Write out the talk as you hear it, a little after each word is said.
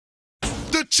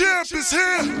The champ is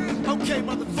here. Okay,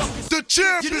 motherfuckers. The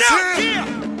champ is here. here.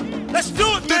 Let's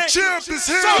do it, man. The champ is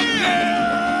here.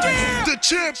 Yeah. The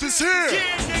champ is here.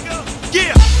 Yeah, nigga.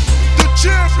 Yeah. The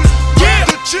champ is. Yeah.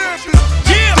 The champ is.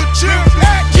 Yeah. The champ is.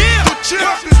 Yeah. The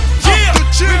champ is. Yeah. The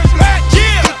champ is.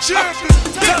 Yeah. The champ is.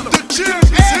 The champ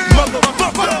is here.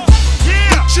 Motherfucker.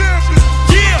 The champ is.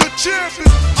 Yeah. The champ is.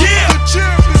 Yeah. The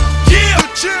champ is. Yeah. The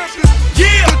champ is.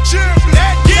 Yeah. The champ is.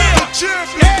 Yeah. The champ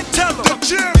is. Tell 'em. The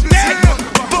champ is here.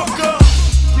 Motherfucker.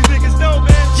 You niggas know,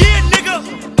 man. Yeah, nigga.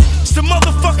 It's the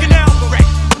motherfucking album.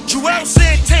 Juelz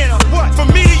Santana. What? From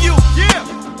me to you. Yeah.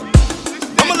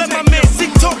 I'ma let my man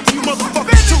Zeke talk to you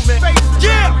motherfuckers too, man.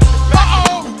 Yeah.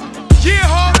 Uh-oh. Yeah,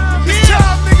 huh? It's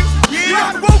time, niggas. Yeah.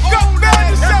 I woke up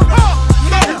mad as hell.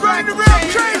 I'm running around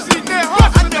crazy now.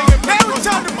 Now it's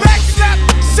time to backslap,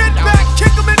 sit back,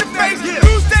 kick him in the face,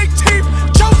 use their teeth,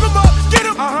 choke him up, get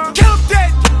him, kill him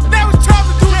dead. Now it's time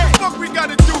to do what the fuck we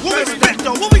gotta do. What we spit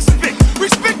though? What we spit? We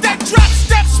spit that drop,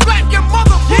 step, slap your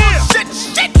mother.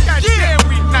 Shit. Goddamn,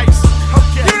 we nice.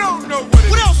 Okay. You don't know what it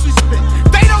is. What else we spit?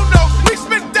 They don't know. We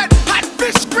spit that hot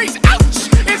fish grease. Ouch!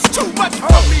 It's too much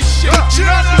for me shit. You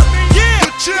know what I mean? Yeah.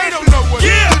 They don't know what it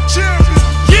is. The champ is.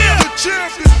 Yeah. The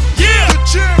champ is. Yeah. The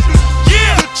champ is.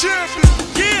 Yeah. The champ is.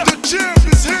 Yeah. The champ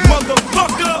is here.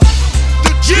 Motherfucker.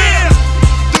 The champ.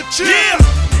 The champ.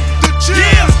 The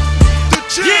champ. The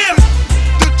champ.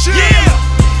 The champ.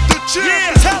 The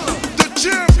champ. Tell 'em. The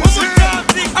champ is here.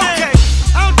 Okay.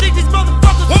 I don't think these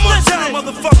motherfuckers. One more time,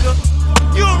 motherfucker.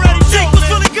 You already know, what's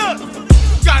really good.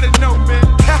 You gotta know, man.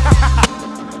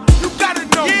 You gotta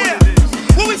know what it is.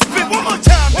 When we spit, one more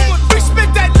time, man. We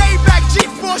spit that laid back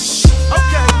G4 shit.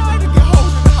 Okay.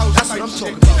 That's what I'm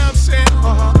talking about. You know what I'm saying?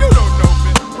 You don't know,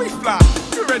 man. We fly.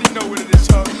 You already know what it is,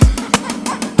 huh?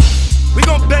 We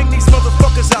gon' bang these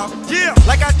motherfuckers out. Yeah.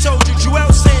 Like I told you,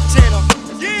 Juelz Santana.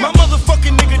 Yeah. My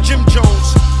motherfucking nigga Jim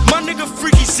Jones. My nigga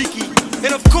Freaky Zeke.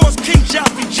 And of course, King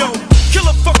Joffy Joe.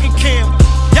 Killer fucking Cam.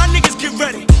 Y'all niggas get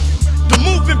ready. The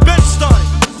movement been started.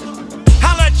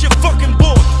 Holla at your fucking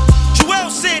boy.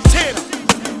 Juelz Santana.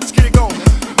 Let's get it going, man.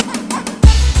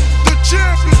 The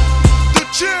champion, the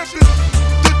champion,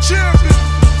 the champion,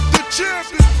 the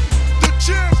champion, the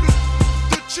champion,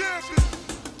 the champion,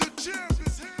 the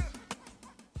champion's here.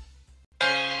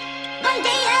 One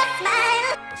day a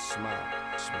smile, Smile.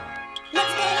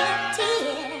 next day a tear.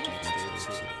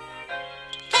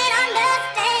 Can't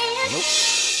understand.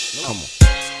 Come on.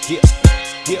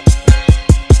 Yeah.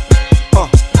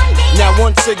 Now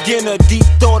once again a deep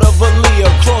thought of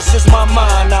Aaliyah crosses my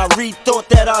mind. I rethought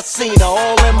that I seen her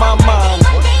all in my mind.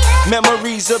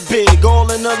 Memories are big,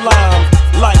 all in the line.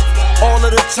 Like all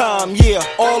of the time, yeah,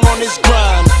 all on this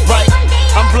grind. Right,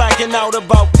 I'm blacking out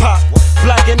about pop,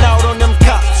 blacking out on them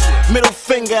cops. Middle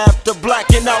finger after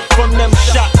blacking out from them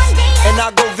shots. And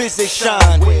I go visit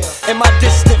Shine in my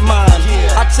distant mind.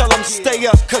 I tell them stay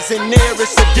up cause in there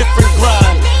it's a different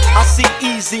grind. I see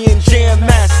Easy and Jam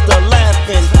Master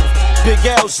laughing, Big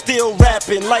L still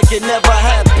rapping like it never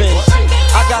happened.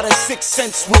 I got a sixth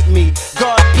sense with me.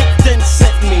 God picked and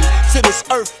sent me to this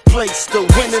earth place to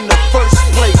win in the first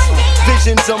place.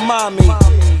 Visions of mommy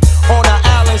on an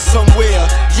island somewhere.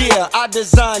 Yeah, I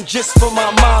designed just for my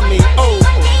mommy. Oh,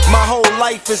 my whole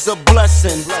life is a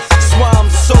blessing. That's why I'm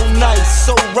so nice,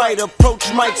 so right. Approach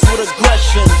mics with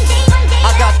aggression.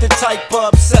 I got the type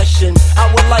of obsession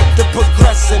I would like to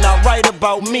progress in. I write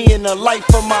about me and the life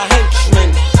of my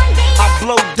henchmen. I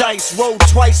blow dice, roll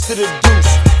twice to the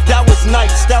deuce. That was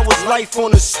nice, that was life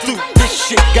on the stoop. This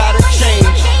shit gotta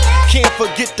change. Can't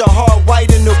forget the hard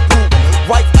white in the boot.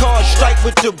 White car striped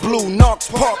with the blue. Knox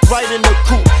Park right in the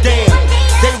coupe. Damn,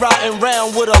 they riding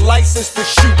round with a license to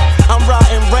shoot. I'm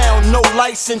riding round, no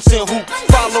license and hoop.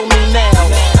 Follow me now,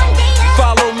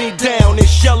 follow me down.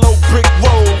 It's Yellow Brick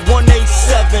Road,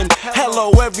 187.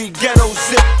 Hello, every ghetto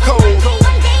zip code.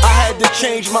 I had to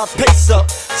change my pace up,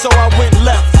 so I went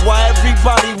left while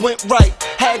everybody went right.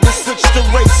 Had to switch the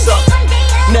race up.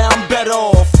 Now I'm better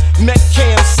off. Met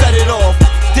Cam, set it off.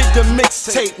 Did the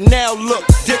mixtape, now look,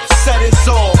 Dipset is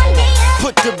off.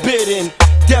 Put the bid in,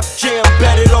 Def Jam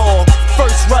bet it all.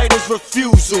 First writer's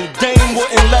refusal, Dame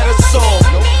wouldn't let us off.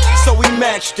 So we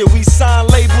matched it, we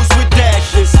signed labels with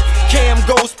dashes. Cam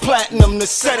goes platinum, the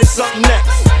set is up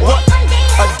next. What?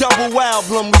 A double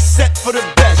album, we set for the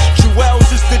best.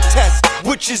 Juelz is the test,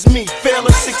 which is me, fail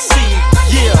or succeed.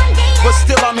 Yeah, but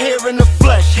still I'm here in the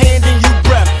flesh, handing you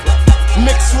breath.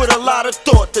 Mixed with a lot of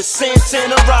thought, the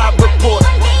Santana Ride Report.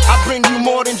 I bring you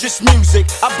more than just music,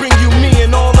 I bring you me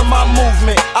and all of my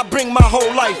movement. I bring my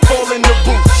whole life all in the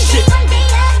booth, shit.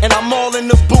 And I'm all in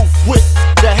the booth with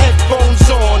the headphones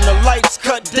on, the lights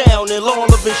cut down, and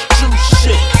all of it's true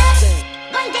shit.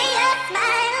 One day a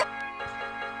smile.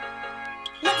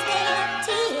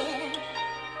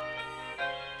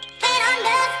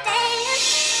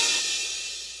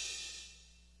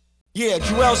 Yeah,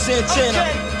 Juelz Santana,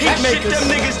 Heat Makers.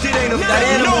 Them niggas did ain't that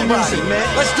animal music, man.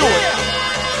 Let's do it.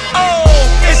 Oh,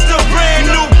 it's the brand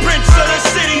new Prince of the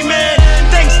city, man.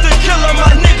 Thanks to Killer,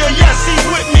 my nigga. Yes, he's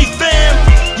with me, fam.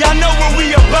 Y'all know what we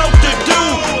about to do.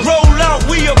 Roll out,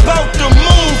 we about to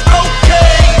move.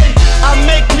 Okay. I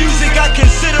make music I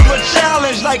consider a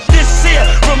challenge. Like this here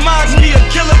reminds me of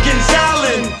Gilligan's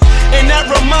Island. And that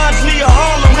reminds me of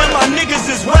Harlem when my niggas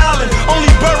is wildin'. Only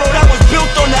borough that was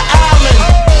built on the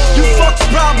island. You fucks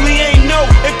probably ain't know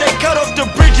if they cut off the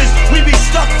bridges, we be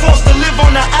stuck forced to live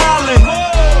on the island.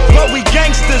 But we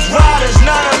gangsters, riders,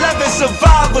 9/11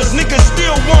 survivors. Niggas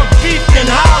still want beef and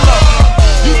holler.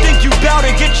 You think you bout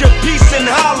to get your piece and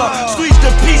holler. Squeeze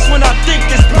the piece when I think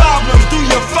there's problems. Do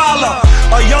you follow?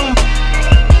 A young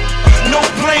no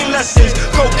plane lessons,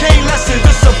 cocaine lessons,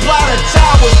 the supply the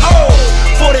towers. Oh,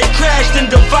 before they crashed and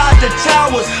divide the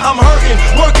towers. I'm hurting,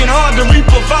 working hard to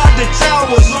re-provide the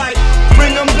towers.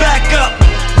 Bring them back up,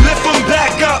 lift them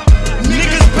back up.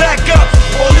 Niggas back up,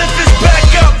 or lift us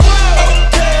back up.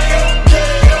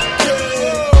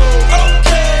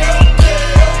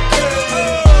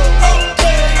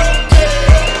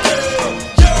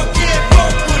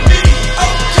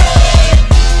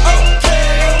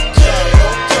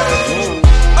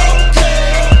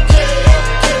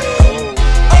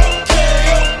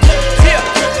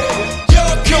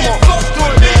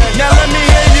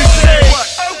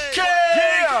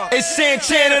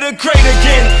 Santana the great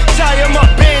again. Tie him up,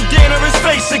 bandana his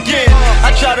face again.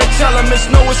 I try to tell him it's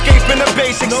no escaping the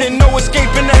basics and no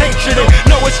escaping the hatred and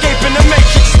no escaping the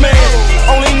matrix, man.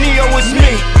 Only Neo is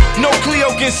me, no Cleo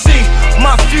can see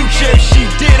my future. If she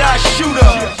did, I shoot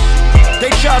her. They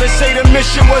try to say the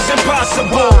mission was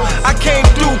impossible. I came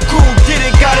through cool, did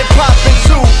it, got it poppin'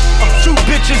 too. Two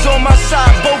bitches on my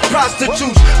side, both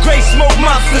prostitutes. Gray smoke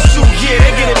monster suit, yeah,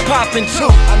 they get it poppin' too.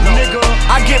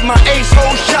 I get my ace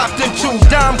hole chopped in two.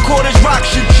 Dime quarters rock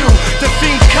shoot you. The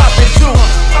fiends coppin' too.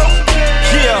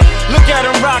 Yeah, look at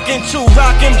him rockin' too.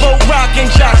 Rockin' boat, rockin'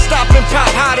 jock, stoppin' pop,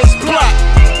 hottest block.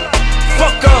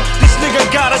 Fuck up, this nigga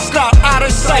gotta stop. Out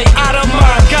of sight, out of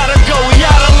mind, gotta go, he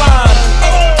out of line.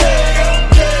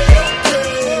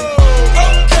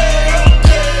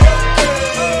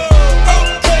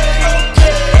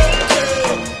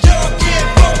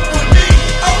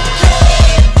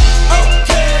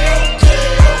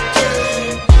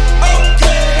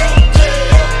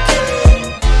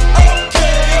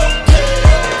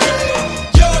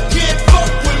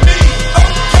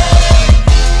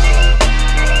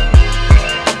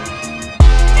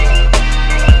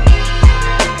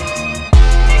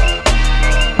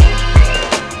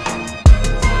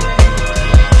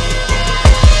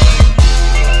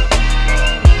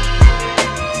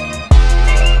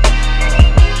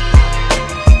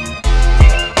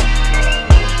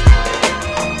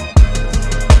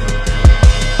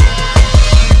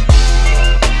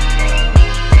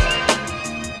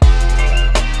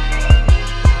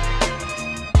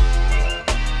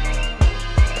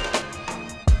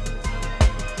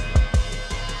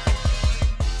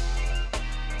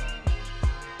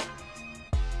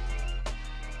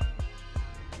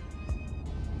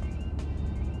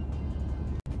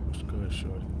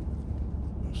 Shorty,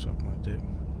 you suck my dick?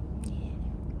 Yeah.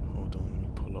 Hold on, let me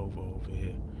pull over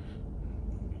here.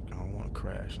 I don't want to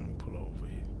crash. Let me pull over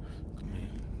here.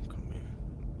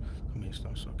 Come here,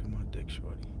 start sucking my dick,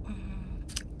 shorty.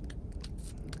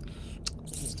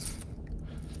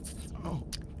 Oh.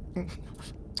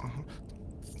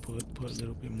 Put a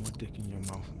little bit more dick in your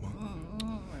mouth, man.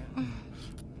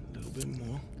 A little bit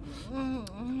more.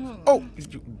 Oh,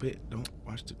 you bit. Don't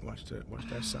watch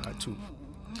that side too.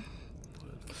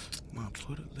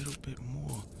 Put a little bit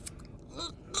more.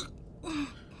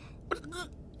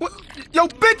 What? Yo,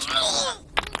 bitch!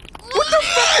 What the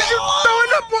fuck is you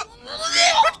throwing up on?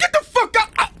 Get the fuck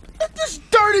out! This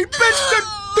dirty bitch that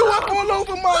threw up all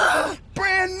over my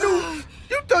brand new.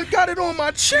 You done got it on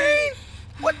my chain?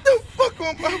 What the fuck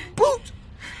on my boot?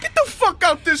 Get the fuck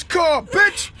out this car,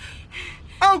 bitch!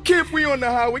 I don't care if we on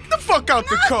the highway. Get the fuck out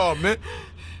the car, man.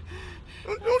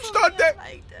 Don't start that.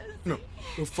 No,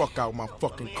 the fuck out my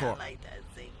fucking car.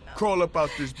 Crawl up out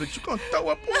this bitch. You gonna throw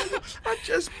up on me? I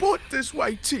just bought this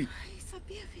white tee.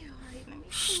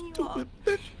 Stupid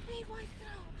bitch.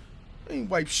 I ain't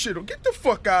wipe shit on. Get the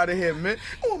fuck out of here, man.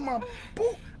 On my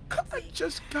boot. I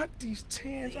just got these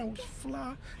tans. I was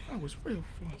fly. I was real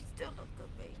fly.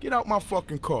 Get out my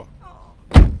fucking car.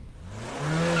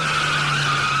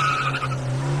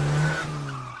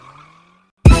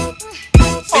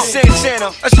 It's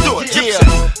Santana, let's do it, yeah.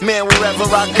 Man, wherever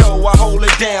I go, I hold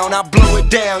it down, I blow it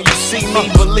down. You see me,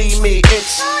 believe me,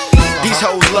 it's These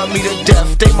hoes love me to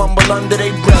death, they mumble under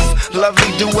their breath.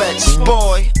 Lovely duets,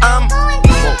 boy,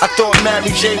 I thought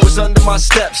Mary J was under my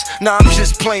steps. Nah, I'm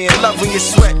just playing, love when you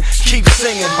sweat, keep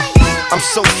singing. I'm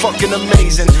so fucking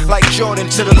amazing, like Jordan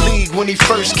to the league when he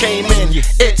first came in.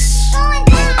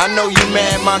 I know you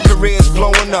mad, my career's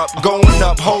blowing up, going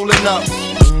up, holding up.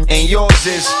 And yours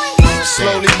is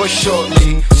slowly but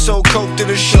surely. So coke to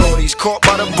the shorties, caught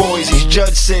by the boys. His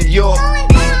judge said you're.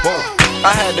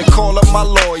 I had to call up my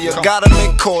lawyer, got him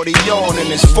in court, he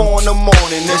yawning. It's 4 in the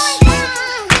morning.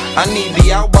 I need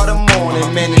be out by the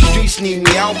morning, man. The streets need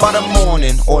me out by the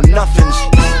morning, or nothing's.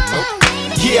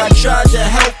 Yeah, I tried to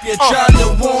help you, tried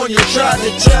to warn you, tried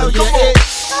to tell you it,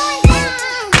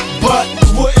 but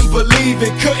wouldn't believe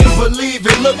it, couldn't believe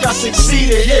it. Look, I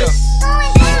succeeded here.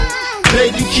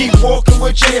 Baby, keep walking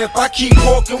with your hip, I keep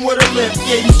walking with a limp.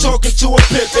 Yeah, you talking to a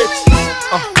pimp.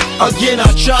 Again, I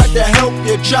tried to help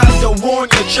you, tried to warn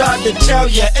you, tried to tell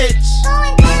you it's.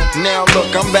 Now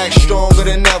look, I'm back stronger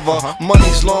than ever.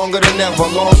 Money's longer than ever,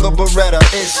 longer Beretta.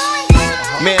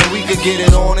 Man, we could get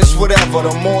it on, it's whatever.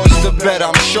 The more it's the better,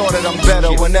 I'm sure that I'm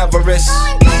better whenever it's.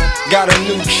 Got a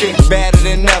new chick, badder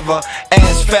than ever,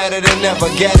 ass fatter than ever.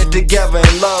 Got it together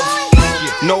in love.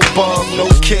 No bug, no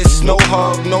kiss, no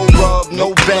hug, no rub,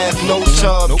 no bath, no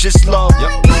tub, just love.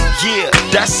 Yeah,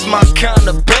 that's my kind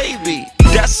of baby,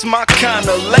 that's my kind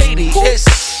of lady.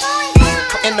 It's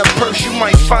in the purse, you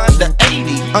might find the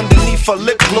 80. Underneath her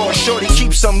lip gloss, shorty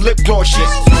keep some lip gloss shit.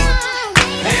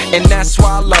 And that's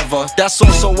why I love her, that's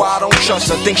also why I don't trust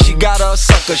her. Think she got her a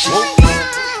sucker, she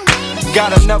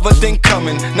got another thing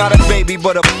coming. Not a baby,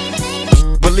 but a,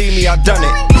 believe me, I done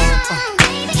it.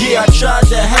 Yeah, I tried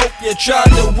to help you, tried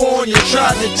to warn you,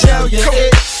 tried to tell you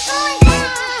it,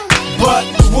 but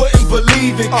wouldn't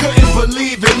believe it, couldn't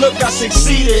believe it. Look, I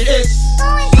succeeded it.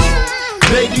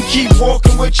 Baby, keep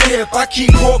walking with your hip, I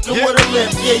keep walking with a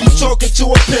limp. Yeah, you talking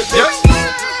to a pimp.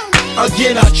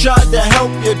 Again, I tried to help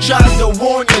you, tried to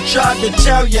warn you, tried to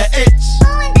tell you it's.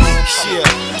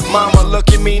 Yeah, mama,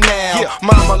 look at me now.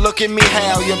 Mama, look at me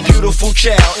how, you beautiful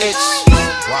child. It's.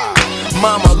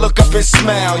 Mama, look up and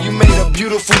smile. You made a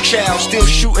beautiful child, still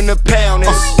shooting the pound.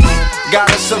 It's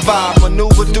gotta survive,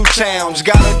 maneuver through towns,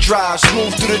 gotta drive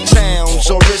smooth through the towns,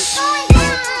 or it's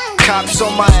cops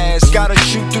on my ass, gotta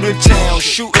shoot through the town,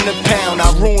 shooting the pound.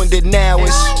 I ruined it now.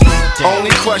 It's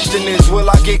only question is, will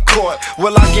I get caught?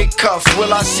 Will I get cuffed?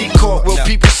 Will I see court? Will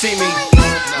people see me?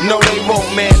 No, they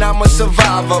won't, man, I'm a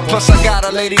survivor. Plus I got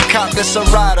a lady cop that's a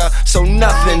rider, so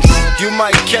nothing. You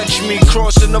might catch me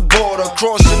crossing the border,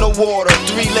 crossing the water.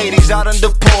 3 ladies I done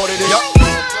deported.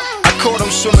 I caught them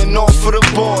swimming off of the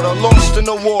border, lost in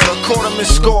the water, caught them and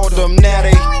scored them. Now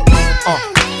they,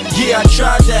 yeah, I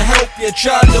tried to help you,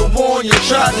 tried to warn you,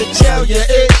 tried to tell you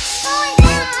it,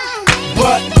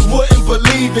 but wouldn't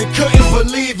believe it, couldn't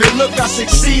believe it. Look, I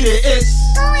succeeded it.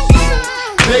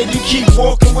 Baby, keep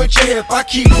walking with your hip, I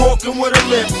keep walking with a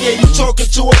limp. Yeah, you talking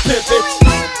to a pimp.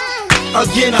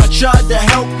 Again, I tried to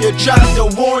help you, tried to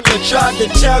warn you, tried to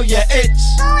tell you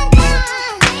it's.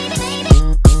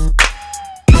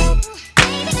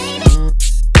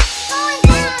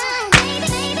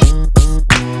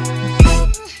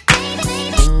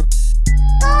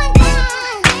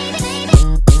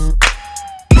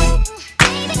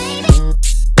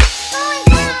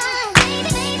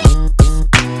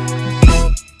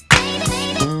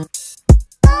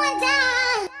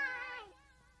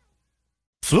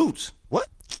 Flutes? What?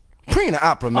 Pre in the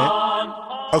opera, man.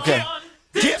 Okay.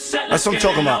 Yeah, that's what I'm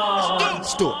talking about.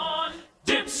 Let's do it.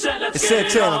 It's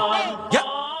Santana. Yep.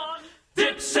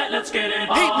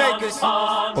 Heat makers.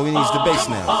 Oh, he needs the bass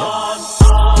now.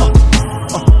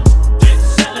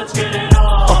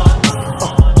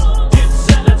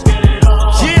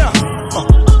 Yeah.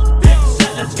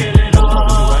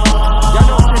 Y'all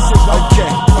know what this is,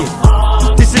 okay?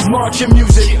 Yeah. This is marching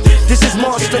music. This is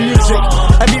monster music.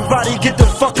 Everybody get the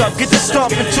fuck up, get the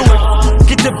stomping to it.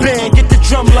 Get the band, get the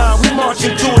drum line, we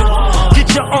marching to it.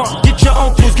 Get your aunt, get your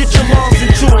uncles, get your moms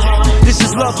into it. This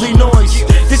is lovely noise,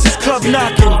 this is club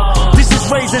knocking. This is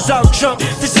razors out chump,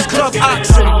 this is club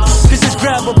oxen. This is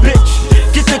grab a bitch,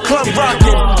 get the club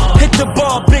rocking. Hit the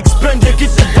bar, big spender,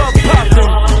 get the bug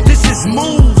popping. This is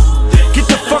move, get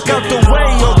the fuck out the way,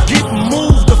 or get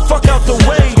moved the fuck out the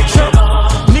way, chump.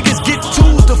 Niggas get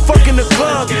tools the fuck in the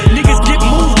club. Niggas get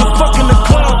moved the fuck in the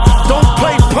club. Don't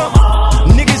play pump.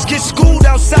 Niggas get schooled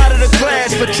outside of the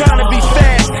class for trying to be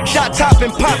fast. Shot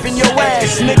topping, popping your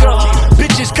ass, nigga.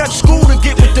 Bitches cut school to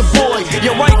get with the boy.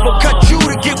 Your wife will cut you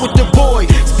to get with the boy.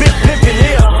 It's big pimpin'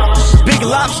 here, big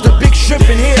lobster, big shrimp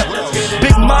in here,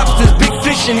 big mobsters, big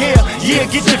fish in here. Yeah,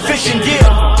 get your fishing gear.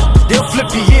 They'll flip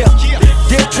you here.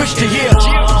 they'll twist your ear.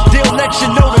 They'll let you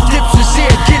know the dips is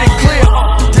here, get it clear.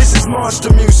 This is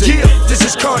monster music, this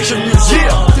is culture music,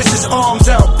 this is arms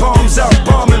out,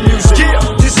 bombing music,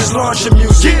 this is launching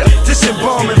music, this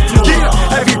embalming fluid.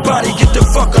 Everybody get the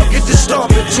fuck up, get the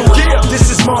stomping to it. This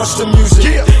is monster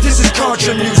music, this is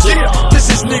culture music, this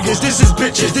is niggas, this is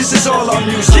bitches, this is all our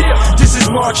music. This is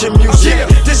marching music,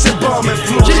 this embalming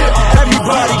fluid.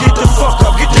 Everybody get the fuck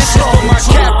up, get the stomping. My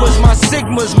Kappas, my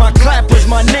Sigmas, my clappers,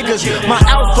 my niggas, my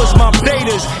alphas, my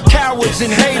betas, cowards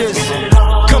and haters.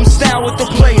 Come style with the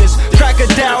players,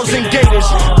 crocodiles and gators.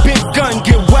 Big gun,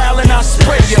 get wild and I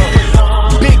spray ya.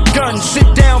 Big gun, sit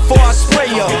down for I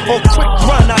spray ya. Or quick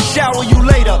run, I shower you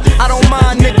later. I don't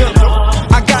mind, nigga.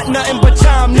 I got nothing but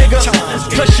time, nigga.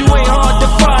 Plus you ain't hard to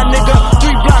find, nigga.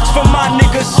 3 blocks from my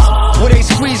niggas, where they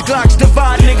squeeze Glocks,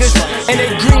 divide niggas. And they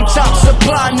green top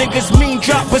supply niggas, mean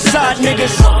drop beside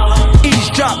niggas.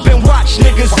 Eavesdrop and watch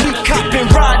niggas, we cop and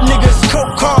ride niggas.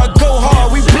 Coke hard, go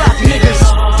hard, we block niggas.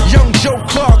 Young Joe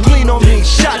Clark, lean on me,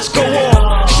 shots go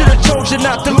off. Should've told you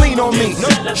not to lean on me.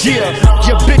 Yeah,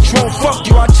 your bitch won't fuck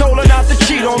you, I told her not to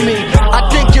cheat on me. I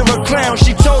think you're a clown,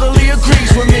 she totally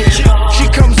agrees with me. She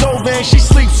comes over and she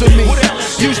sleeps with me.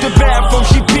 Use the bathroom,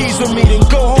 she pees with me. Then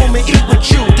go home and eat with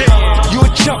you. You a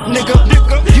chump nigga,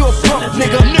 you a punk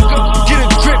nigga. Get a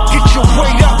grip, get your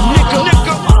weight up nigga.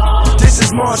 This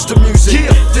is monster music,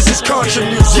 this is culture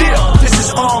music, this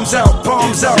is arms out,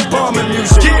 bombing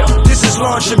music, this is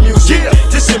launching music,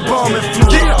 this embalming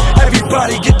fluid.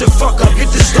 Everybody get the fuck up, get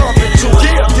the stomping to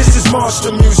it. This is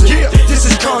monster music, this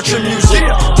is culture music,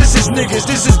 this is niggas,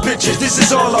 this is bitches, this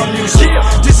is all our music.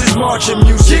 This is marching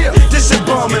music, this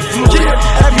embalming fluid.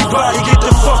 Everybody get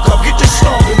the fuck up, get the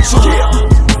stomping to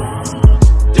it.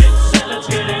 Let's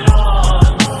get it on.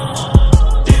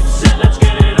 Let's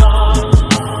get it on.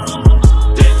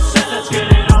 Let's get it on. Let's get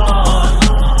it on.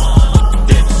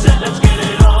 Let's get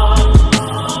it on.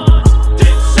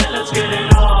 Let's get it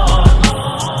on.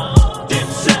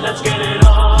 Let's get it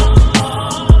on.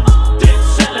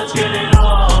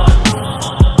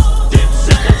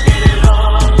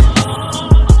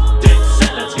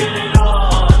 Let's get it on.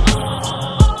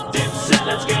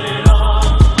 Let's get it on. Let's get it on.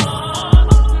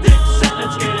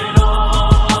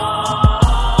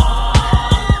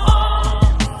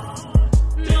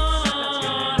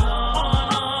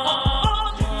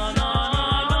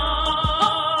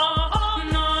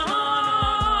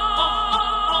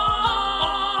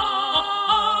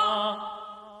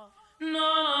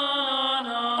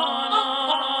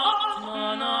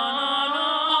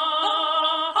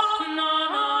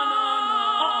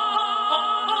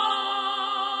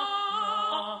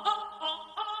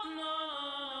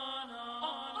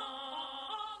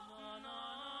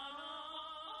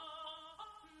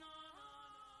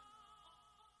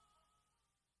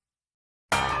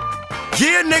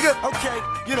 Yeah, nigga. Okay,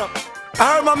 you know,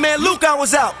 I heard my man Luke I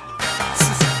was out.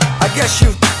 I guess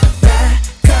you.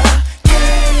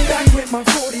 Back with my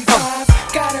 45,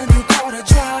 got a new car to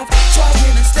drive,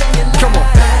 driving and staying alive. Come on.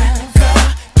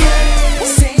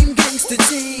 Same gangster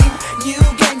team, new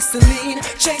gangster lean,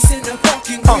 chasing the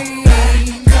fucking green.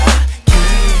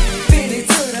 Been it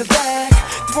to the back,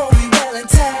 throw me well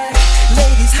intact.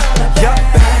 Ladies holla back.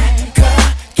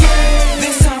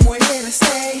 This time we're here to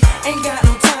stay, ain't got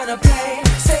no time to play.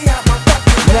 Stay out my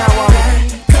fucking way. Now I'm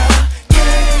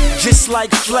just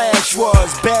like Flash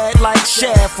was, bad like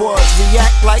Shaft was,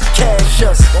 react like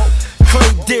Cassius.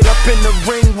 Clay did up in the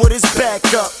ring with his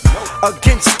back up,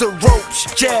 against the ropes,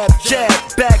 jab, jab,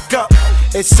 back up.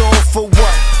 It's all for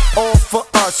what? All for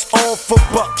us, all for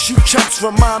bucks. You chumps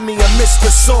remind me of Mr.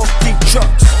 Salty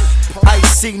Trucks.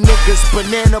 Icy niggas,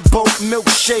 banana boat,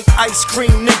 milkshake, ice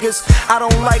cream niggas. I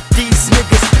don't like these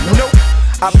niggas, nope.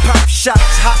 I pop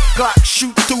shots, hot Glock,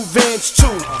 shoot through vans too.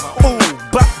 Ooh,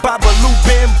 bop, babaloo,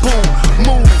 bamboo,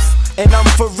 move. And I'm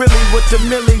for really with the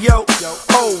millio.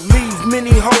 Oh, leave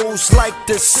many hoes like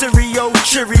the cereal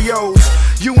Cheerios.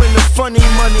 You in the funny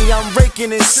money, I'm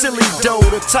raking in silly dough.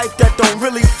 The type that don't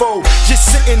really fold, just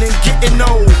sitting and getting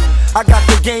old. I got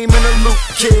the game in a loop,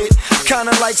 kid,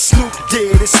 kinda like Snoop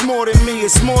did. It's more than me,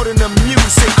 it's more than the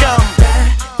music. I'm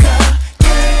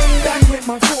back with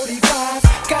my 45,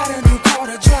 got a new car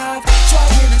to drive,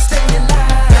 driving and staying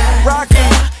alive.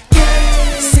 rocking.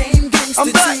 Same gangster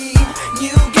I'm back. team,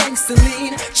 new gangster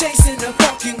lean, chasing the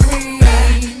fucking green.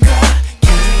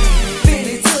 Been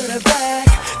it to the back,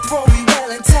 throw me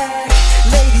well intact.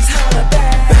 Ladies holla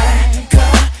back.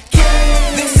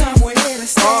 This time we're here to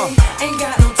stay, ain't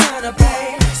got no time to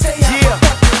play. Stay out Yeah, my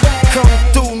fucking way. come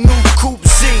through new Coupe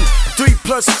Z, 3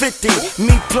 plus 50,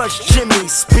 me plus Jimmy.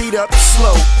 Speed up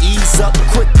slow, ease up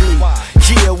quickly.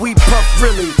 Yeah, we puff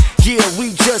really, yeah,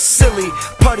 we just silly.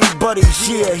 Putty but buddies,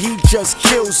 yeah, he just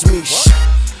kills me.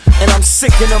 And I'm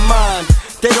sick in the mind.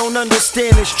 They don't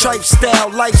understand this tripe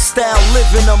style, lifestyle,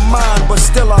 living a mind, but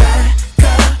still I'm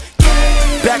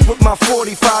back with my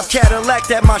 45 Cadillac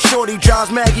that my shorty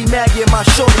drives. Maggie and my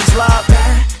shorty's live.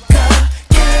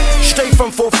 Straight from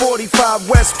 445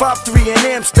 West 53 in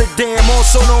Amsterdam,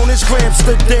 also known as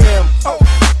Gramsterdam.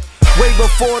 Way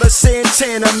before the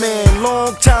Santana man,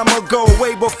 long time ago,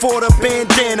 way before the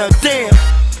bandana. Damn.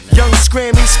 Young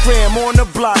Scrammy Scram on the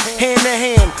block, hand to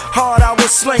hand, hard I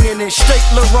was slinging it, straight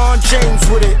LeBron James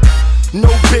with it. No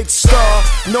big star,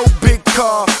 no big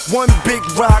car, one big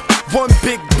rock, one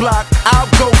big block, I'll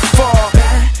go far.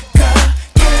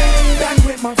 Back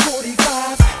with my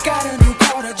 45, got a new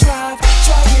car to drive,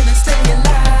 trying to stay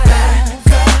alive.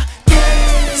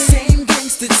 Same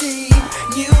gangster team,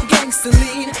 new gangster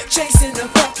lean, chasing the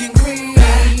fucking green.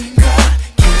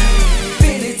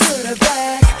 Been it to the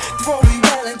back, throw me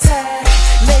well intact,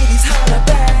 ladies holla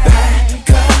back.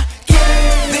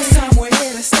 This time we're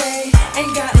here to stay,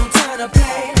 ain't got no time to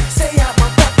play, stay out my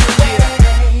fucking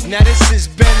way. Now this has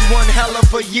been one hell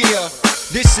of a year.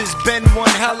 This has been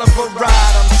one hell of a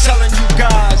ride. I'm telling you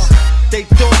guys, they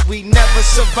thought we never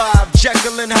survived.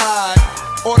 Jekyll and Hyde,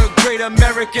 or the great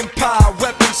American pie.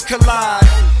 Weapons collide,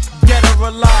 dead or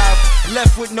alive,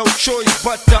 left with no choice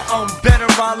but to better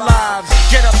our lives.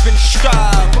 Get up and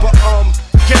strive, but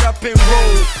get up and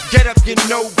roll. Get up, you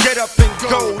know, get up and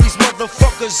go. These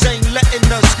motherfuckers ain't letting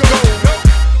us go.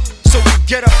 So we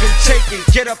get up and take it,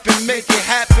 get up and make it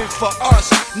happen for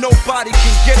us. Nobody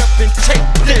can get up and take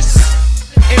this.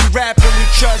 In rapping we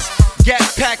trust, gat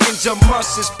packing's a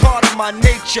must. It's part of my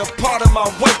nature, part of my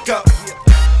wake up,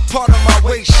 part of my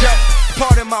waist up,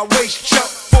 part of my waist jump.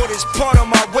 For this part of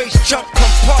my waist jump,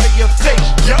 come part of your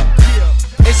face, yup.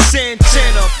 It's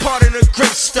Santana, part of the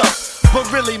great stuff. But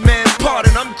really man,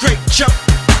 pardon, I'm great jump.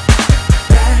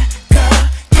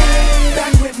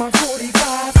 Back with my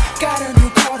 45, got a new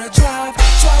car to drive,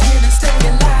 trying to stay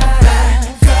alive.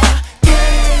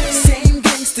 Same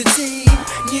gangster team,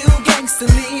 new gangster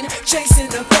lean, chasing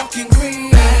the fucking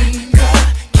green.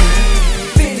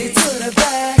 Been it to the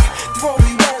back, throw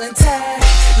me well intact,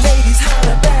 ladies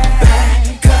holla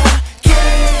back.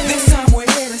 This time we're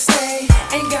here to stay,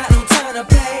 ain't got no time to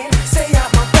play, stay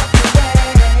out my fucking way.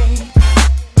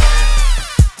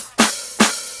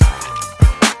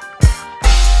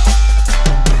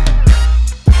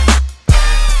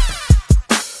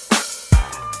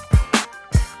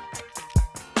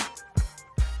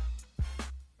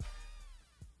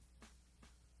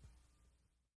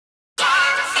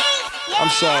 I'm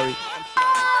sorry.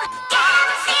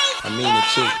 I mean it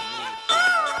too.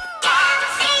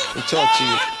 And talk to you.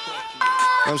 You know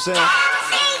what I'm saying?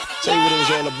 Tell you what it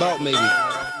was all about, maybe.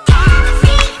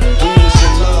 We was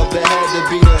in love, that had to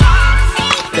be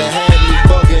that had me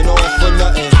bugging off for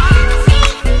nothing.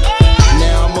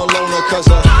 Now I'm a loner cause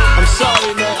I'm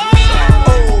sorry, man.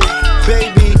 Oh,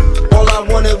 baby, all I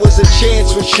wanted was a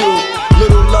chance with you.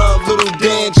 Little love, little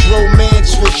dance,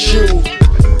 romance with you.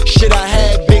 Shit, I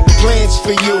had big plans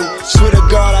for you. Swear to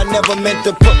God, I never meant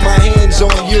to put my hands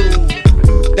on you.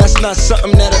 That's not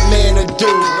something that a man would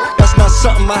do. That's not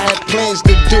something I had plans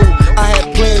to do. I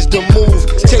had plans to move,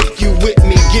 take you with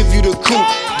me, give you the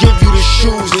coupe, give you the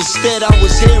shoes. Instead, I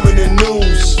was hearing the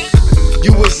news.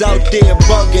 You was out there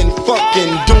bugging,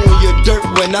 fucking, doing your dirt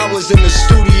when I was in the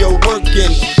studio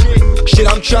working. Shit,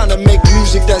 I'm trying to make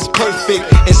music that's perfect.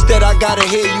 Instead, I gotta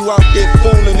hear you out there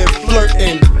fooling and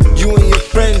flirting. You and your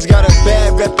friends got a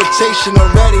bad reputation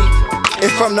already,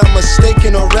 if I'm not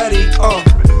mistaken already,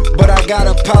 But I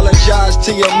gotta apologize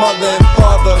to your mother and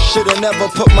father. Should've never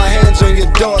put my hands on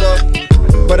your daughter.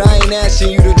 But I ain't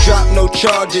asking you to drop no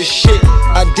charges. Shit,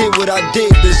 I did what I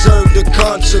did, deserve the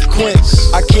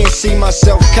consequence. I can't see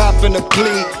myself copping a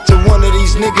plea to one of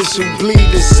these niggas who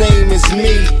bleed the same as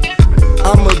me.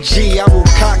 I'm a G, I will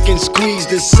cock and squeeze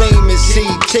the same as he.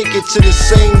 Take it to the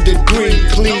same degree,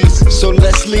 please. So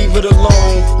let's leave it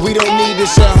alone. We don't need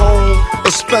this at home,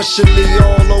 especially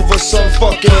all over some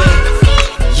fucking.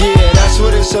 Yeah, that's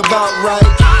what it's about,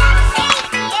 right?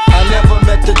 I never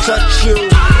meant to touch you.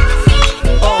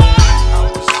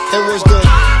 It was the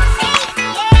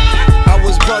I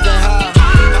was bugging high.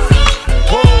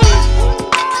 Whoa.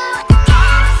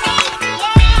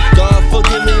 God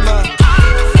forgive me, man.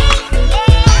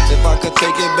 If I could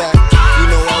take it back, you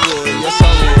know I would. Yes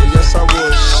I would, yes I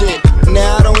would. Shit.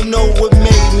 Now I don't know what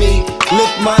made me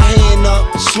lift my hand up,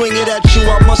 swing it at you.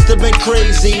 I must have been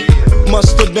crazy,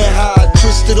 must have been high,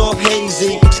 twisted off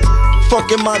hazy. Fuck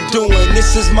am I doing?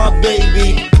 This is my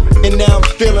baby. And now I'm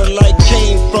feeling like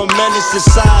came from menace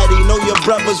society. Know your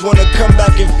brothers wanna come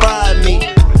back and find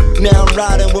me. Now I'm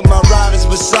riding with my riders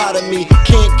beside of me.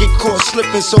 Can't get caught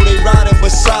slipping, so they riding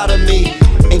beside of me.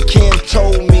 And Cam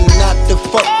told me not to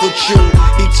fuck with you.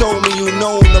 He told me you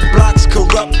known the blocks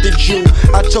corrupted you.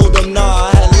 I told him nah,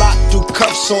 I had locked through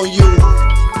cuffs on you.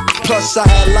 Plus I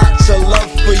had lots of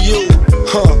love for you,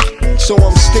 So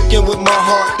I'm sticking with my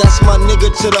heart. That's my nigga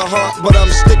to the heart, but I'm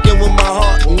sticking with my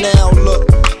heart. Now look,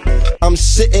 I'm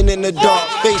sitting in the dark,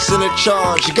 facing a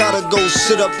charge. Gotta go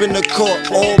sit up in the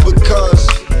court, all because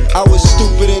I was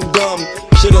stupid and dumb.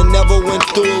 Shoulda never went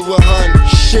through it with hun.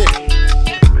 Shit.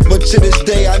 But to this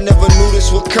day I never knew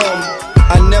this would come.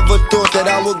 I never thought that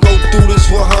I would go through this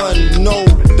with hun. No,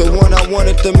 the one I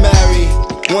wanted to marry,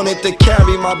 wanted to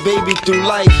carry my baby through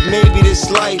life. Maybe this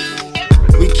life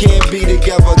we can't be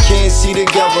together, can't see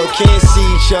together, can't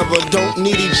see each other, don't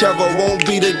need each other, won't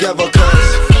be together,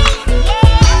 cause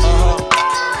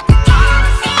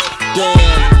damn,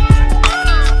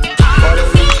 why do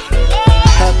we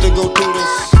have to go through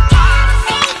this?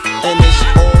 And it's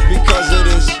all because of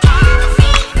this.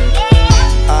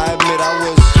 I admit I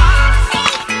was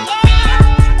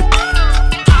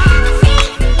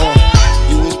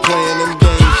you was playing them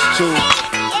games too,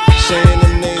 saying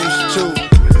them names too.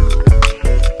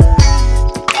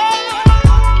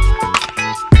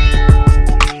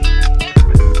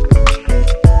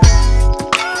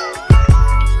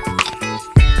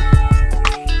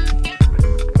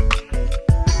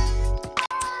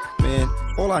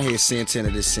 All I hear is Santana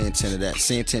this, Santana that.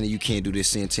 Santana, you can't do this.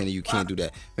 Santana, you can't do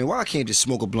that. Man, why I can't just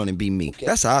smoke a blunt and be me?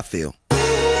 That's how I feel.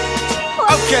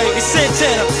 Okay, it's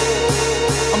Santana.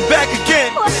 I'm back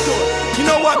again. You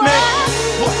know what, man?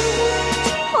 What?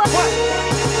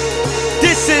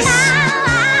 This is...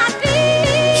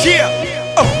 Yeah.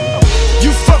 Oh.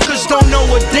 You fuckers don't know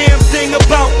a damn thing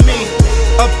about me.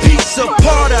 A piece of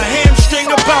part, a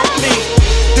hamstring about me.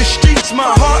 The streets,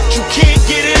 my heart, you can't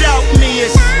get it out me.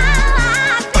 It's...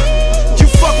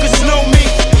 fuckers know me.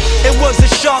 It was a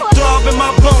sharp throb in my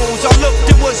bones. I looked,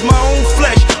 it was my own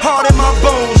flesh, heart in my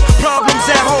bones, problems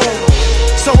at home.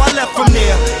 So I left from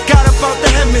there, got up out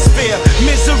the hemisphere.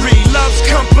 Misery loves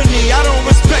company, I don't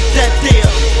respect that there.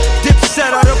 Dipset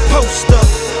out a poster,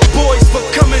 boys for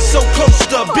coming so close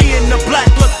to being the black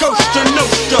Lacosta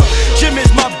Nostra. Jim is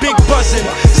my big buzzin',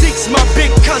 Zeke's my big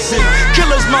cousin,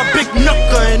 Killer's my big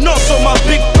knucker, and also my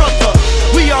big brother.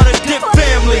 We are the Dip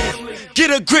family. Get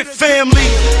a grip, family.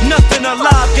 Nothing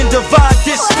alive can divide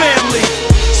this family.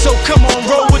 So come on,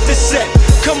 roll with the set.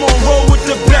 Come on, roll with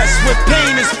the best. When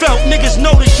pain is felt, niggas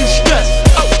notice you stress.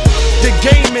 Oh, the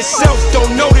game itself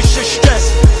don't notice your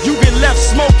stress. You get left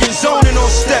smoking, zoning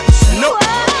on steps. Nope,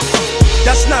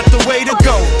 that's not the way to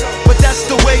go. But that's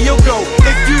the way you'll go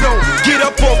if you don't get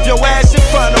up off your ass and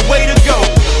find a way to go.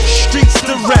 Streets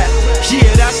to rap,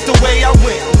 yeah, that's the way I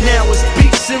went. Now it's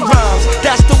beats and rhymes,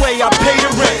 that's the way I pay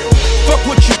the rent. Fuck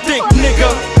what you think, nigga,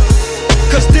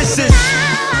 cause this is...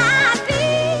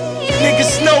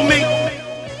 Niggas know me.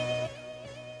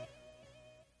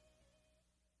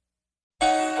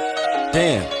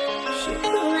 Damn.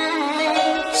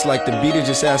 It's like the beat is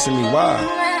just asking me why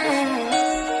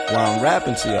I'm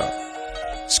rapping to y'all.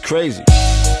 It's crazy.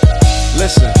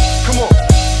 Listen, come on.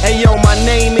 Hey yo, my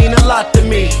name mean a lot to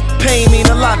me. Pain mean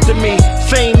a lot to me.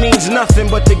 Fame means nothing,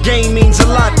 but the game means a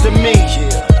lot to me.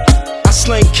 I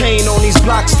slang Kane on these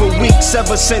blocks for weeks,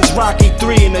 ever since Rocky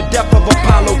 3 and the death of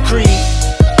Apollo Creed.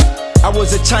 I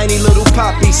was a tiny little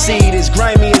poppy seed, as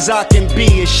grimy as I can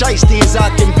be, as shiesty as I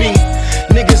can be.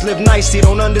 Niggas live nicely,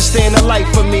 don't understand the life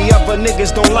for me. Other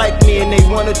niggas don't like me and they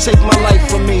wanna take my life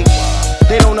from me.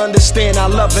 They don't understand I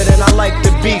love it and I like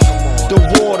the beef. The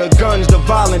war, the guns, the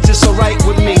violence, it's alright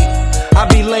with me. I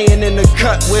be laying in the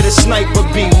cut where the sniper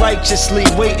be, righteously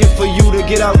waiting for you to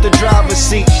get out the driver's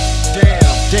seat.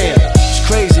 Damn, it's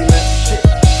crazy, man.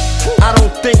 I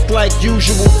don't think like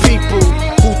usual people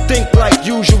who think like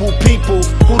usual people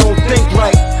who don't think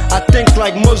right. I think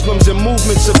like Muslims and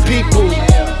movements of people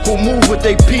who move with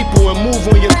their people and move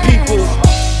on your people.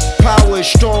 Power is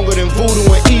stronger than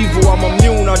voodoo and evil. I'm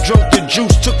immune, I drunk the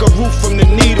juice, took a root from the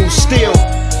needle. Still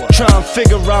try and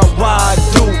figure out why I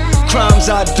do crimes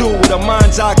I do with a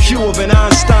mind's IQ of an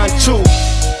Einstein too.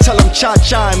 Tell them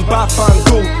cha-cha and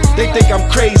bafangu. They think I'm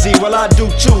crazy, well I do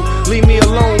too. Leave me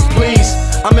alone, please.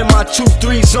 I'm in my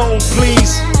 2-3 zone,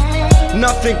 please.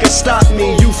 Nothing can stop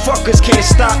me, you fuckers can't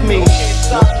stop me.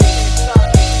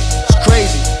 It's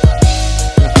crazy.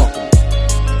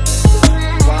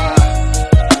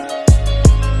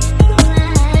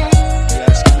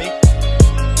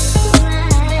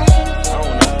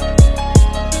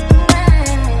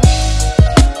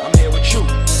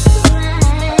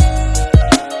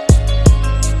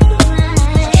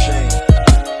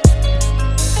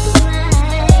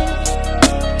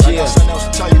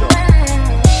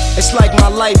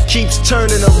 life keeps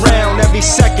turning around. Every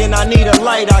second I need a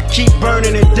light, I keep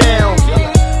burning it down.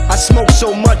 I smoke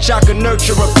so much I could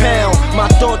nurture a pound. My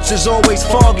thoughts is always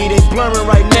foggy, they blurring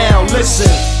right now.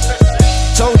 Listen,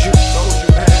 told you.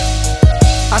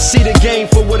 I see the game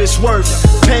for what it's worth.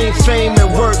 Pain, fame,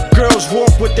 and work. Girls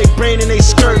walk with their brain in their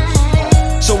skirt.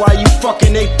 So while you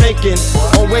fucking, they thinking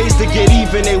on ways to get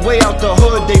even. They way out the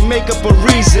hood, they make up a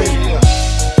reason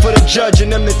for the judge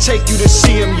and them to take you to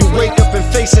see him. You wake up and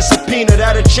face a subpoena,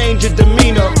 that'll change your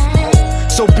demeanor.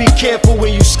 So be careful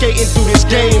when you skating through this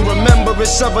game. Remember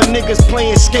it's other niggas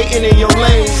playing skating in your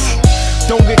lane.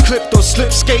 Don't get clipped or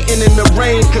slip skating in the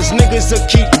rain, cause niggas will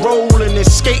keep rolling and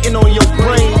skating on your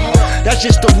brain. That's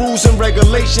just the rules and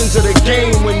regulations of the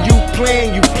game. When you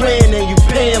playing and you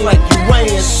paying like you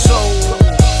weighing. So,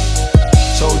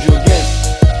 told you again.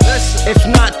 If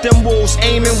not, them wolves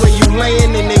aiming where you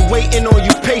laying, and they waiting on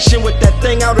you patient with that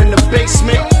thing out in the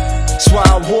basement. That's why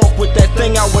I walk with that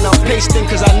thing out when I'm pasting,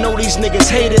 cause I know these niggas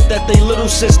hate it, that they little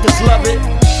sisters love it,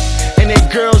 and they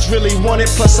girls really want it.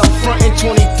 Plus I'm frontin'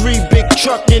 23, big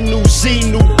truckin', new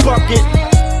Z, new bucket.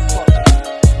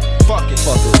 Fuck it.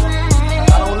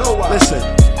 I don't know why. Listen.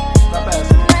 Stop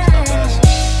asking.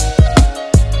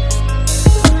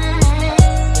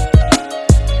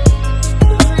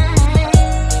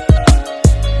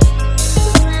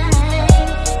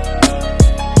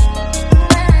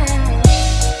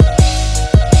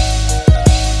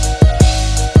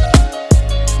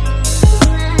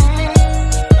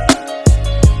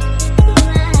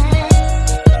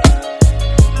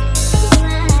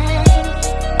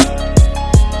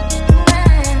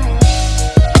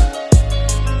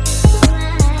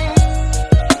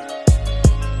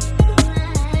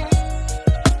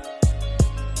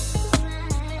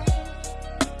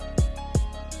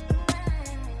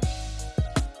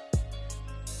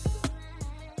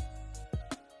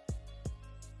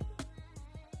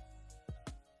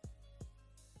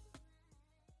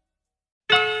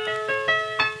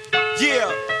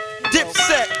 Yeah,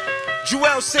 Dipset,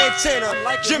 Juelz Santana,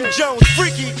 Jim Jones,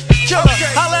 Freaky, Killer,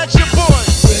 holla at your boy.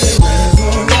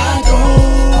 Wherever I go,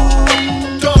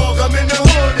 Dog, I'm in the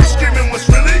hood, they screaming what's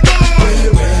really good.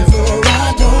 wherever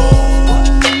I go,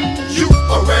 You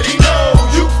already know.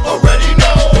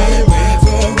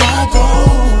 wherever I go,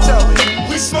 Tell me,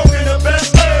 we smoking the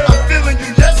best herb. I'm feeling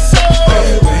you, yes sir.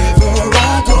 wherever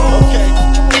I go,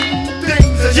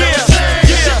 Things are never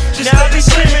change. Now I be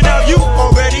screaming out, you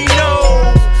already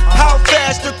know how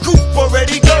fast the coupe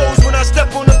already goes. When I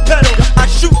step on the pedal, I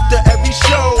shoot to every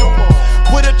show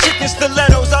with a chicken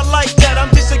stilettos. I like that, I'm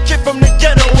just a kid from the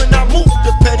ghetto, and I move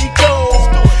the petticoats.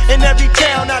 In every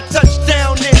town I touch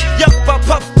down in, yup, I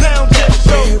puff pound it.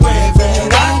 So wherever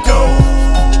I go,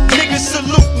 niggas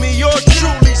salute me, yours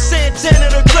truly, Santana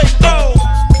the Great. Oh,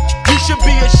 you should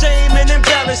be ashamed and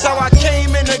embarrassed how I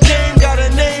came in the game, got a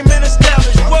name and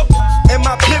established. Whoa, and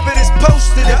my pivot is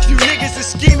posted. If you niggas is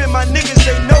scheming, my niggas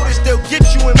they notice, they'll get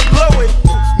you and blow it.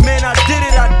 Man, I did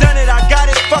it, I done it, I got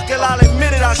it. Fuck it, I'll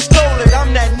admit it, I stole it.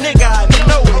 I'm that nigga, I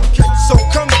know it. So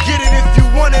come get it if you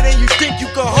want it and you think you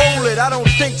can hold it. I don't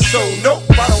think so. Nope,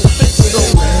 I don't think so.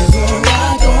 wherever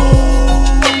I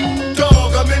go,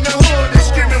 Dog, I'm in the hood, they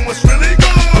screaming what's really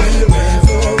good.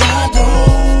 wherever I go,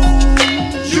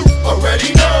 You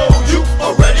already know.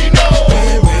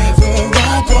 wherever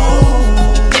I go,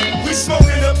 We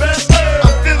smoking the best herb.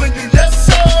 I'm feeling you, yes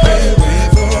sir.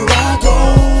 wherever I go,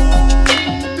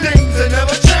 Things will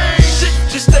never change. Shit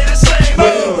just stay the same.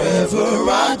 wherever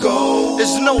I go,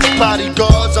 There's no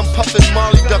bodyguards, I'm puffin'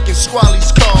 Molly, ducking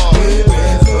Squally's car.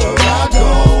 wherever I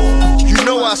go, You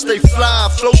know I stay fly,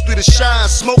 float through the shine,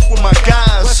 smoke with my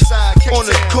guys. On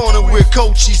the corner where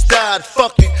Cochise died,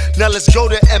 fuck it, now let's go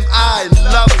to MI and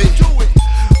love it.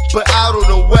 But out on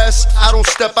the west, I don't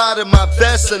step out of my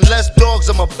vest unless dogs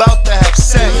I'm about to have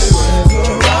sex.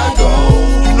 wherever I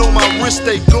go, You know my wrist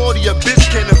stay gaudy, a bitch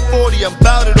can't afford it. I'm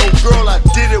bout it, oh girl, I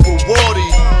did it with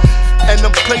Wardy. And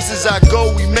them places I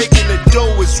go, we making the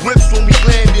dough. It's whips when we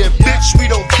land there. Bitch, we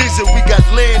don't visit, we got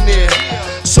land there.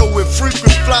 So we're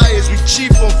frequent flyers, we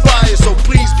cheap on fire, so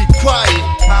please be quiet.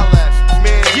 Holla at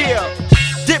me, man. Yeah,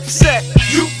 Dipset.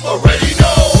 You already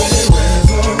know.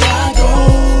 wherever I go,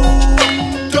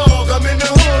 Dog, I'm in the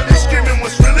hood, they screaming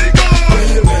what's really good.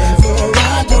 wherever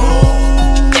I go,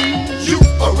 You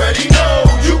already know.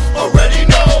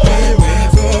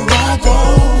 wherever I go,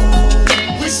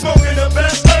 We smoking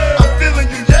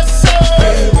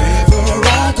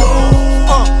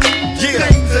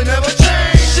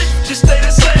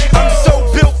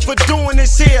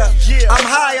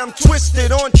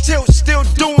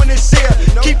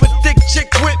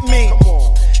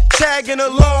tagging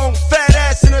along. Fat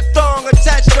ass in a thong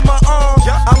attached to my arm.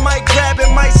 I might grab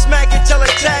it, might smack it, tell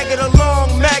her tag it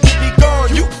along. Maggie be gone,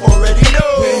 you already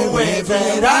know wherever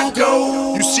I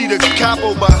go. You see the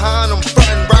capo behind them,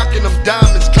 frontin', rockin' them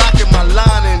diamonds, clocking my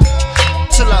line in.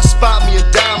 Till I spot me a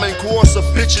diamond, coerce a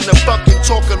bitch in the fucking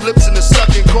talking lips in the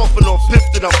sucking, coughing on piff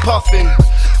that I'm puffing.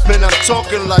 Man, I'm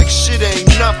talking like shit ain't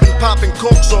nothing, popping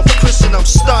corks off Chris and I'm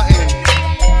stunting.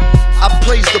 I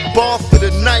plays the bar for the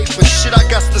night, but shit, I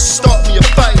got to start me a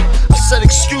fight. I said,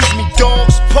 excuse me,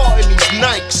 dogs, parting these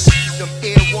Nikes. Them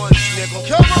Air Ones, nigga.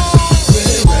 Come on!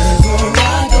 Wherever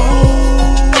I go,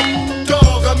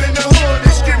 Dog, I'm in the hood,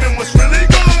 it's giving what's really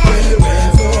good.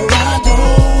 wherever I go,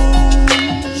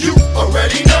 You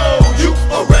already know, you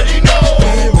already know.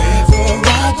 wherever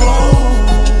I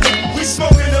go, We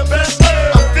smoking the best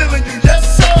herb, I'm feeling you,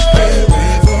 yes sir.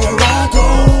 wherever I go.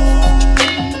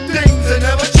 Things that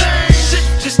never change, shit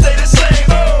just stay the same.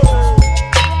 Oh.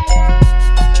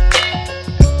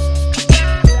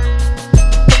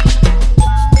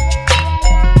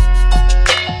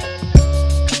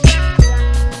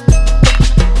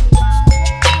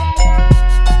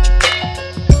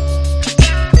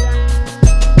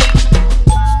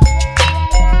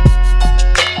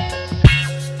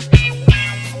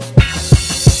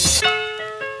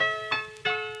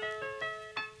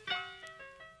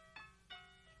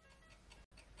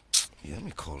 Yeah, let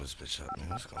me call this bitch up, man.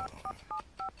 What's going on?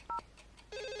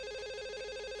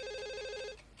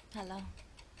 Hello.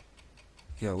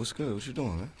 Yo, what's good? What you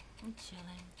doing, man? I'm chilling.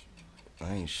 What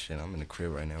you I ain't shit. I'm in the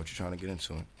crib right now. What you trying to get into?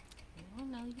 doing? I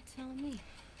don't know. You telling me.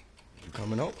 You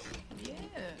coming over? Yeah.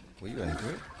 Where you at, in the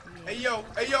crib? Hey yo,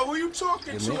 who you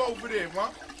talking Yeah, to man. over there, man?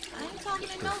 I ain't talking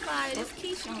to nobody. It's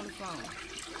Keisha on the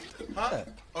phone. Huh?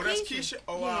 Oh, that's Keisha. Keisha?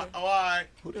 Oh, Yeah. alright.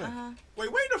 Who that? Wait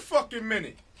a fucking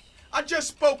minute. I just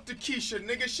spoke to Keisha,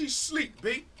 nigga. She sleep,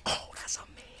 B. Oh, that's a man.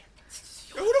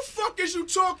 Yo, who the fuck is you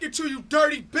talking to, you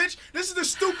dirty bitch? This is the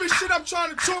stupid shit I'm trying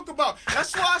to talk about.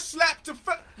 That's why I slapped the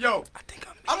Yo, I think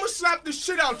I'ma slap the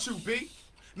shit out you, B.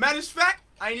 Matter of fact,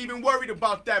 I ain't even worried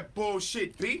about that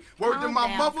bullshit, B. Word to Calm my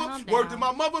down, mother, calm word to down.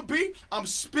 my mother, B. I'm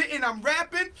spitting, I'm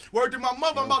rapping. Word to my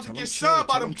mother, I'm about to tell get him signed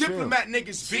by chill, them tell him diplomat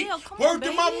niggas, B. Chill, come Word on,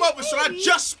 to my baby, mother, so I baby.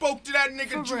 just spoke to that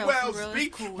nigga For real, Juelz, B.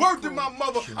 it's cool, Word it's to cool. my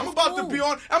mother, I'm It's about to cool. be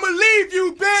on. I'ma leave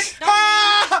you, bitch. Don't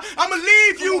Ah, I'ma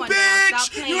leave Come you, on now, bitch.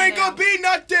 stop playing You ain't gonna now. be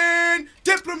nothing.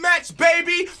 Diplomats,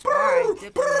 baby. Alright,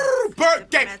 diplomats.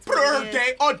 Birthday, Diplomats, what it is.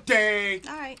 birthday, all day.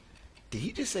 All right. Did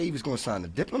he just say he was gonna sign the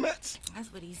diplomats?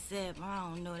 That's what he said, but I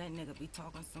don't know. That nigga be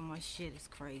talking so much shit. It's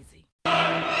crazy.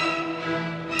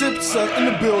 Dipset in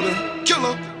the building.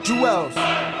 Killer. Juelz.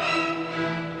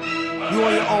 You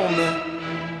on your own,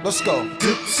 man. Let's go.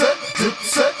 Dipset,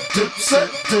 dipset, dipset,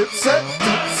 dipset,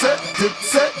 dipset,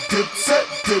 dipset, dipset,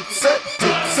 dipset,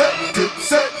 dipset,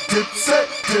 dipset, dipset,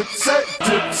 dipset,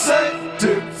 dipset,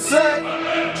 dipset,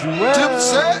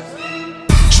 Juelz.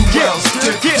 Juelz,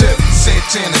 dip, Yeah. dip,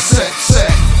 Santana, set,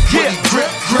 set. Yeah. Woody,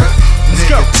 grip, grip,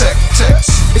 go. nigga, tech, text.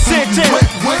 It's Who you Santana.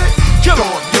 with, Come go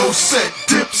on. on your set,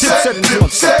 Dipset dipset, and drum.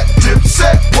 dipset,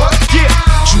 dipset, what? Yeah.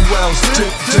 Juelz,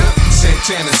 dip, dip,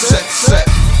 Santana, set, set.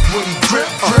 Woody, grip,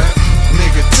 grip,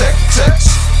 nigga, tech, text.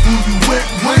 Who you with,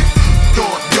 go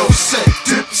on your set,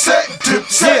 dipset,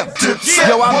 dipset, dipset,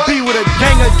 Yo, I what? be with a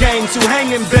gang of gangs who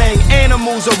hang and bang.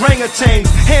 Animals, orangutans,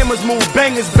 hammers move,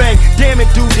 bangers bang. Damn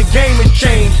it, dude, the game has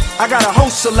changed. I got a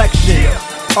whole selection,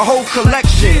 a whole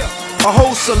collection, a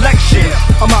whole selection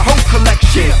of my whole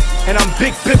collection. And I'm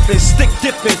big bippin', stick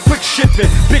dipping, quick shipping.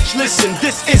 Bitch, listen,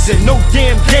 this isn't no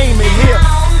damn game in here.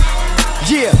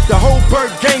 Yeah, the whole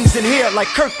bird gang's in here, like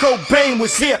Kurt Cobain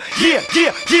was here. Yeah,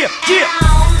 yeah, yeah,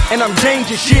 yeah. And I'm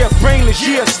dangerous, yeah, brainless,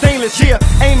 yeah, stainless, yeah,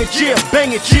 aim it, yeah,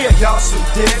 bang it, yeah. Y'all some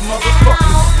dead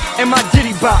motherfuckers. And my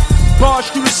ditty bop,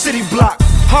 barge through the city block,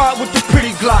 hard with the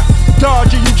pretty Glock.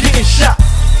 Dodger, you getting shot.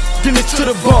 Then it's to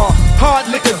the bar, hard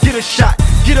liquor, get a shot.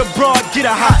 Get a broad, get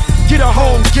a hot, get a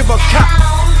home, give a cop.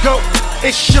 Go,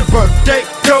 it's your birthday,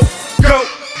 go, go.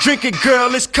 Drink it,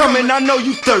 girl, it's coming, I know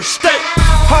you thirsty.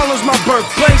 Harlem's my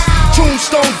birthplace,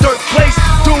 Tombstone, dirt place.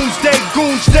 Doomsday,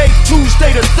 goons day, Tuesday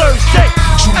to Thursday.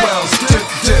 Juelz, dip,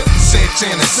 dip,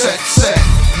 Santana, set, set.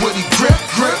 Woody, grip,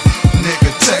 grip, nigga,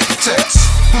 tech, text.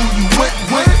 Who you with,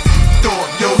 throw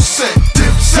up your set.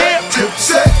 Dipset,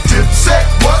 dipset, dipset,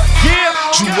 what? Yeah.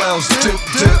 Juelz, dip,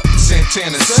 dip,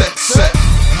 Santana, set, set.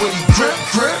 Woody, grip,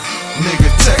 grip, nigga,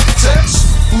 tech,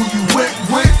 text. Who you with,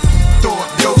 throw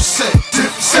up your set.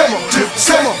 Dipset,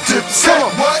 dipset, dipset,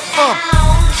 what?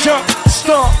 Jump,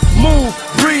 start, move,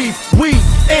 breathe, we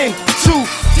in too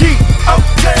deep,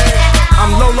 okay.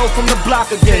 I'm Lolo from the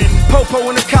block again, Popo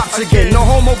and the cops again. No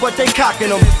homo, but they cocking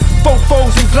them.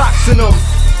 Fofos and Glocks in them.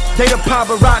 They the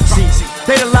paparazzi,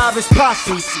 they the livest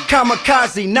posse.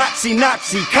 Kamikaze, Nazi,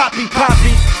 copy,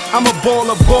 poppy. I'm a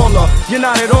baller, you're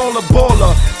not at all a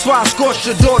baller. That's why I scorched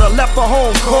your daughter, left her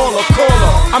home, call her.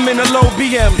 I'm in a low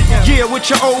BM, yeah, with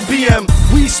your OBM.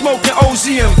 We smoking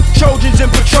OZM, Trojans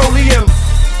and petroleum,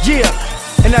 yeah.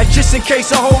 And that's just in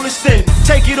case a hole is thin.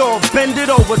 Take it off, bend it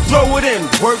over, throw it in.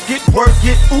 Work it,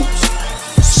 oops.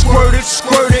 Squirt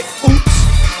it, oops.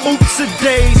 Oops a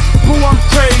days, boo I'm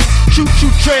crazy.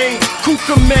 Choo-choo train,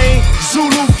 Kuka main,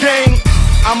 Zulu gang.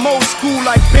 I'm old school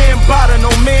like Bambada, no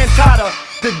man's hotter.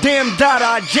 The damn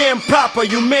dada, I jam proper,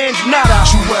 you man's nada.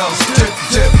 Juelz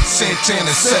dip, Santana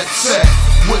set,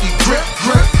 Woody grip,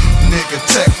 nigga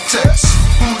text.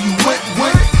 Who you went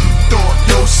with? Throw up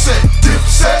your set, dip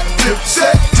set,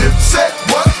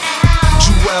 what?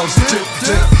 Juelz dip,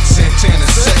 Santana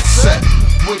set,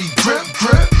 Woody grip,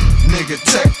 nigga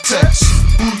text.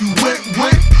 Who you went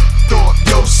with? Throw up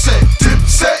your set, dip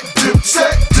set,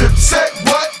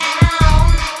 what?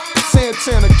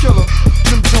 Santana killer,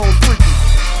 Jim Jones freaky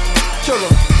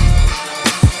killer.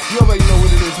 You already know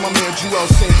what it is, my man Juelz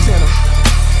Santana.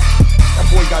 That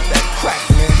boy got that crack,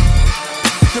 man.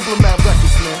 Diplomat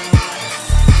Records, man.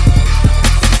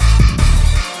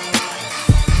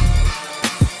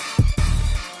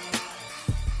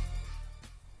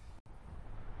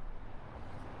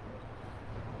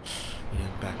 Yeah,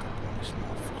 back up on this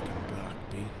motherfucking block,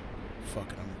 B. Fuck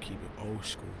it, I'ma keep it old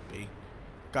school, B.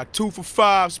 Got 2 for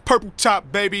 5s, purple top,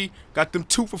 baby. Got them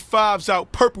 2 for 5s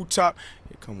out, purple top.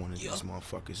 Here, come on in, these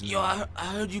motherfuckers. Yo, I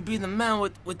heard you be the man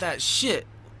with that shit,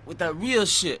 with that real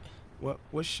shit.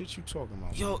 What shit you talking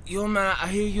about? Yo, man, I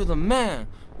hear you the man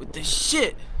with the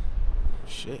shit.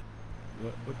 Shit?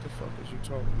 What the fuck is you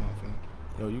talking about, man?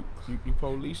 Yo, you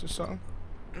police or something?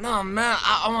 Nah, man,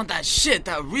 I want that shit,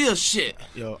 that real shit.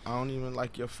 Yo, I don't even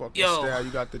like your fucking style.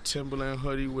 You got the Timberland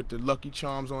hoodie with the Lucky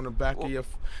Charms on the back of your...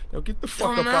 Yo, get the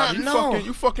fuck up out of here.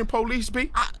 You fucking police,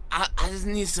 B? I just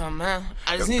need some, man.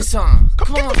 I just need some.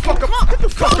 Come on, get the fuck up. Get the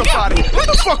fuck up out of here. Get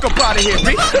the fuck up out of here, B.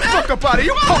 Get the fuck up out of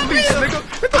here. You police, nigga.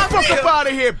 Get the fuck up out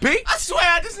of here, B. I swear,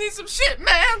 I just need some shit,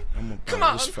 man. Come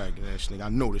on. This faggot ass nigga. I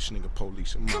know this nigga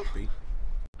police. I'm up, B.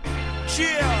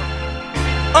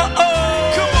 Yeah. Come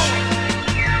on.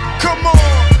 Come on,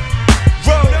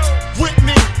 roll with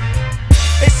me.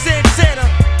 It's Santana.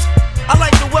 I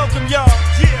like to welcome y'all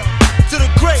to the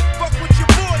great. Fuck with your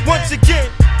boy, once again.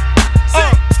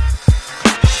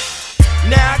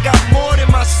 Now I got more than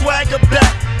my swagger back.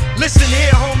 Listen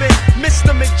here, homie, Mr.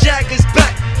 McJagger's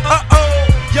back.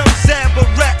 Young Zabba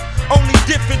rap. Only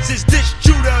difference is this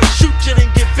shooter shoot you and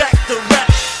get back to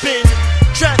rap. Been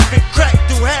traffic crack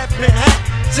through half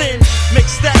Manhattan. Make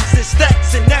stacks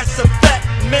and that's a fact,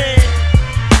 man.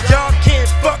 Y'all can't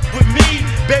fuck with me.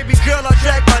 Baby girl, I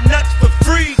drag my nuts for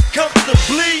free,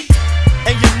 comfortably.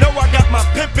 And you know I got my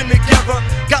pimpin' together.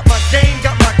 Got my game,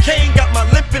 got my cane, got my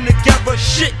limpin' together.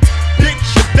 Shit, bitch,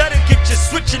 you better get your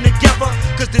switching together.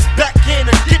 Cause this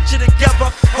backhander get you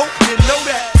together. Hope you know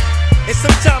that. And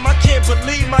sometimes I can't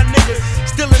believe my niggas.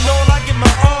 Still in all, I get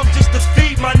my arm just to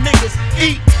feed my niggas.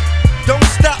 Eat. Don't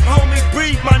stop, homie,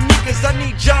 breathe, my niggas. I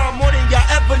need y'all more than y'all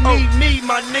ever need me,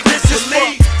 my niggas. This is for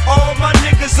all my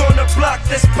niggas on the block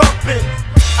that's pumping.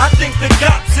 I think the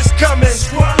cops is coming.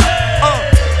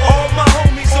 All my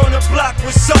homies on the block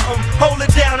with something. Hold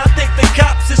it down, I think the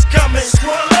cops is coming.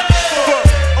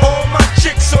 All my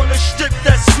chicks on the strip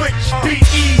that switch, be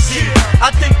easy. I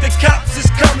think the cops is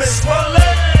coming.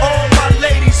 All my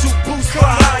ladies who boost for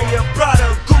higher,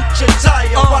 Prada, Gucci,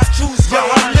 tire. Watch who's yo,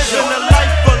 I'm living a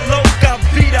life of loca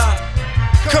vida.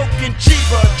 Coke and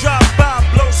Chiba, drive by,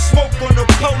 blow smoke on the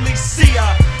police. See ya,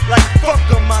 like fuck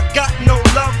 'em, I got no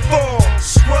love for 'em.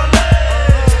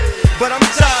 But I'm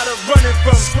tired of running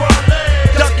from,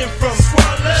 ducking from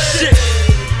shit,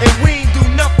 and we ain't do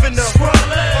nothing to.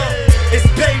 It's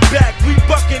payback, we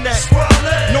bucking that.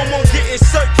 No more getting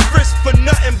searched, frisked for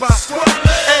nothing but.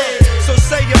 So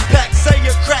say your pack, say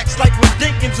your cracks like when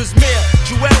Dinkins was mayor.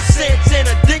 Juelz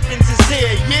Santana, Dinkins is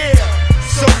here, yeah.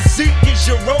 So Zeke, is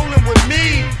you rolling with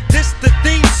me? This the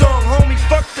theme song, homie,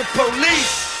 fuck the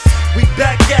police. We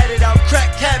back at it, our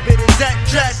crack habit is that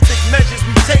drastic measures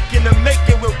we taking to make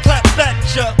it, we'll clap at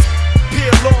ya.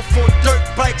 Peel off on dirt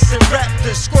bikes and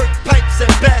raptors, squirt pipes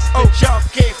and bastards, y'all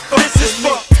can't fuck with me. This is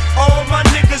for all my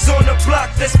niggas on the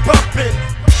block that's pumping.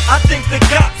 I think the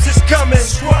cops is coming.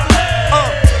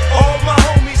 All my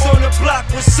homies on the block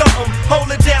with something.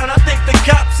 Hold it down, I think the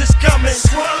cops is coming.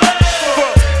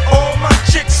 All my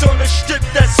chicks on the strip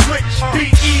that switch, be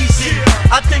easy.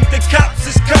 I think the cops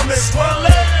is coming.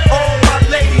 All my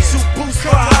ladies who boost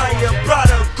for higher,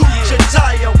 Prada, Gucci,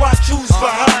 tire. Watch who's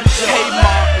behind you. Hey,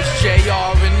 Ma, it's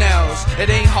JR and L's. It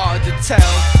ain't hard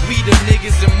be the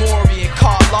niggas in Maury and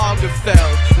Karl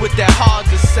Lagerfeld with that hard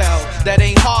to sell, that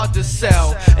ain't hard to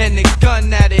sell, and the gun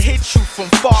that'll hit you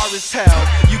from far as hell.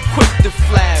 You quick to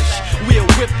flash, we'll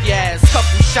whip your ass,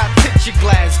 couple shots hit your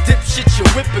glass, dipshit your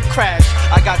whip and crash.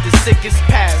 I got the sickest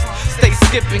past, stay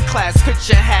skipping class, put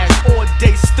your hash, all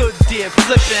day stood there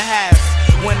flipping halves.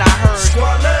 When I heard,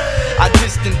 I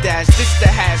distant dash, this the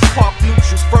hash, park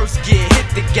neutral, first gear, hit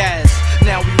the gas.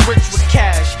 Now we rich with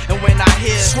cash, and when I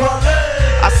hear,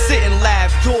 I sit and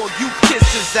laugh, dog, you kiss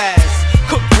his ass.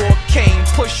 Cook raw cane,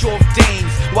 push off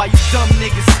dames, while you dumb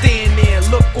niggas stand there and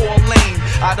look all lame.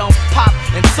 I done pop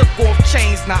and took off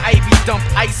chains, now Ivy dump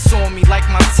ice on me like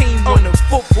my team won a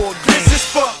football game. This is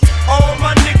for all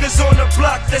my niggas on the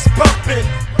block that's bumping.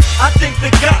 I think the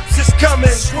cops is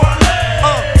coming.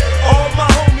 All my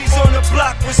homies on the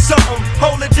block with something.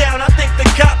 Hold it down, I think the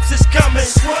cops is coming.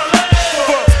 For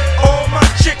all my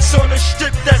chicks on the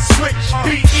strip that switch,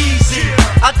 be easy.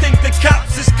 I think the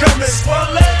cops is coming.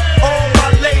 All my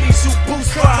ladies who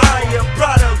boost for hire,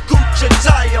 Prada, Gucci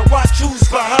attire, watch who's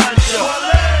behind you.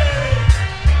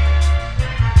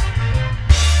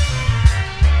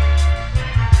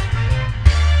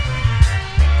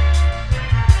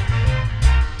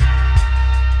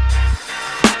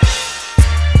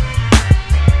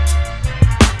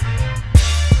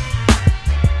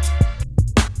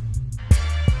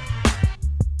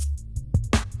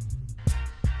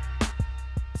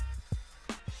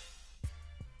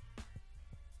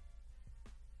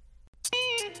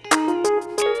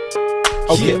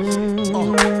 Okay.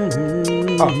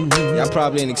 Y'all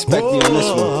probably ain't expect me on this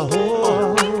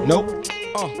one. Nope.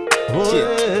 Yeah.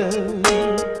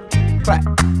 Clap.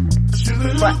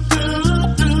 Clap.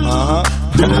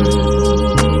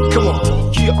 Come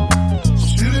on. Yeah.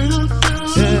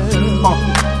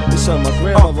 This song my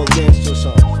grandmother danced to a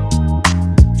song.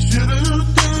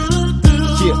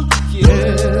 Yeah.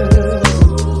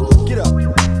 Get up.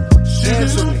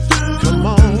 Dance with me. Come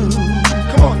on.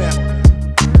 Come on now.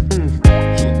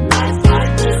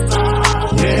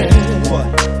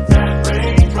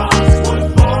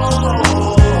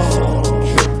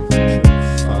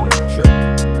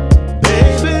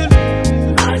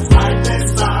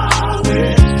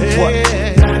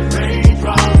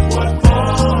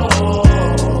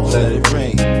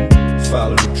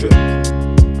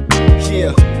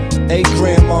 Hey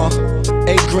grandma,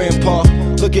 hey grandpa,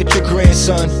 look at your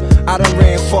grandson, I done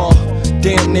ran far.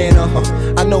 Damn Nana,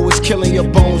 I know it's killing your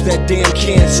bones, that damn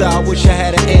cancer. I wish I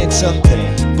had an answer,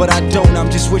 but I don't, I'm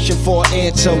just wishing for an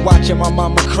answer. Watching my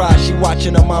mama cry, she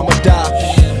watching her mama die.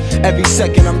 Every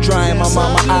second I'm drying my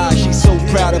mama eyes. She's so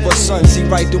proud of her son, see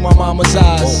right through my mama's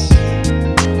eyes.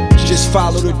 Just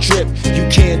follow the drip, you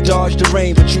can't dodge the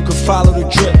rain, but you can follow the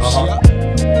drips.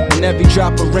 And every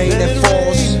drop of rain that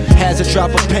falls has a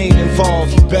drop of pain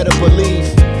involved, you better believe.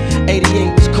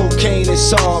 88 was cocaine and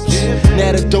sobs,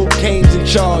 now the dope cane's in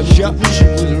charge, yup.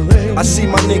 I see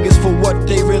my niggas for what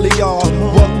they really are,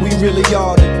 what we really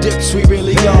are, the dips we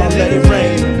really are, let it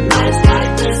rain. Nights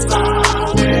like this are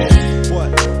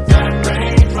what? That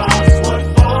raindrops would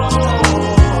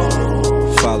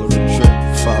fall. Follow the drip,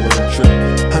 follow the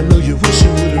drip. I know you wish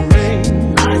it would've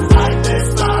rained. Nights like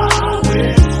this are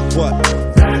what?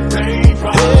 That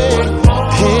raindrops would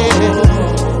fall.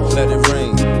 Let it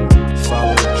rain,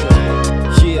 follow the drip.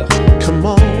 Yeah, Come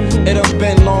on. it done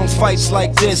been long fights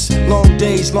like this, long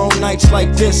days, long nights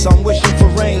like this. I'm wishing for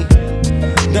rain.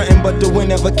 Nothing but the wind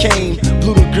never came.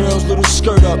 Blew the girl's little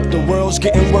skirt up, the world's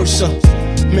getting worse.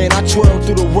 Man, I twirl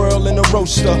through the world in a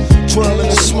roaster, twirling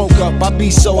the smoke up, I be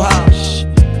so high.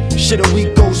 Shit, a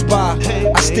week goes by,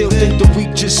 I still think the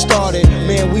week just started.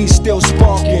 Man, we still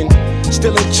sparking,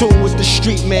 still in tune with the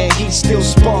street, man, he's still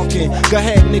sparking. Go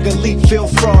ahead, nigga, leap, feel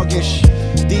froggish.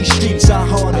 These streets I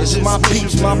harness, my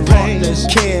peeps, my partners.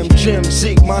 Cam, Jim,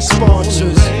 Zeke, my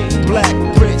sponsors. Black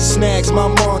Brit, snags, my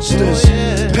monsters.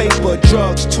 Paper,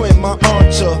 drugs, twin, my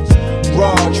altar.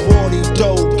 Raj, Wardy,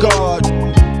 Doe, Guard.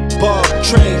 Bug,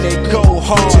 train, they go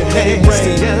hard. Let it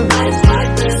rain. Nights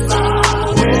like this are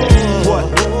What?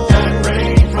 That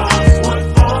raindrops would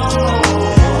fall.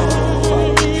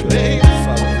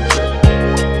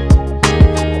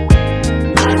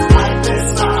 Nights like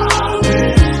this are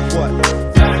What?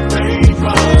 That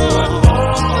raindrops would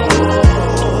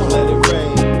fall. Let it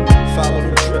rain. Follow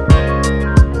the drip.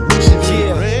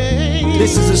 Yeah.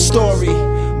 This is a story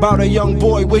about a young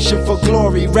boy wishing for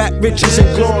glory, rap riches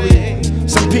and glory.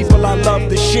 Some people I love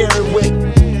to share it with.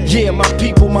 Yeah, my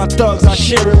people, my thugs, I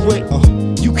share it with.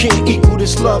 You can't equal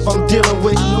this love I'm dealing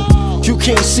with. You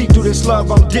can't see through this love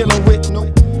I'm dealing with.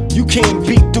 You can't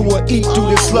beat through or eat through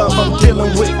this love I'm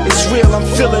dealing with. It's real, I'm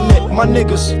feeling it, my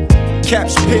niggas.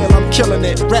 Caps peel, I'm killing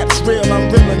it. Raps real, I'm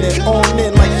reeling it. On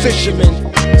in like fishermen.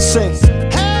 Sing.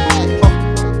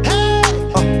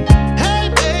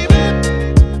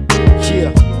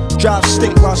 Yeah. Drive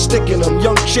stick while sticking them.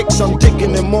 Young chicks, I'm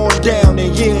dicking them on down.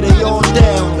 And yeah, they all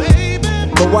down.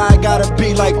 But why I gotta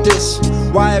be like this?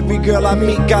 Why every girl I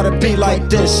meet gotta be like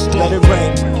this? Let it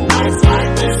rain. Nights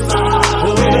like this are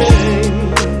the rain.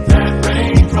 That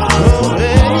rain from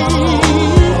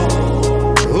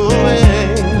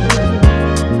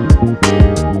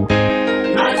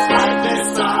nights like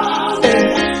this are the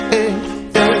rain.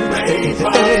 That rain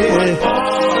from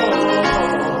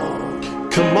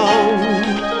Come on,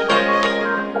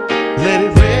 let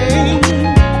it rain.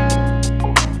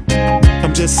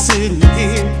 I'm just sitting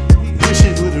here, wish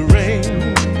it would rain.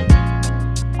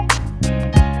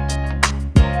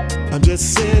 I'm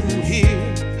just sitting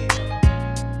here,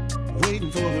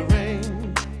 waiting for the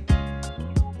rain,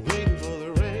 waiting for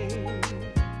the rain,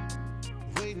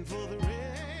 waiting for the rain.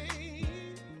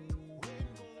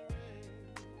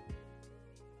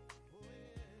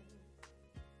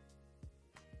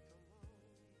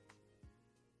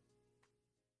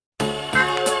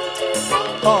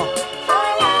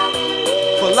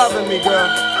 For loving me, girl.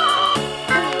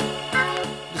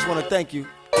 Just wanna thank you.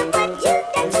 We gonna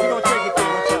take it there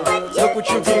one time. Look what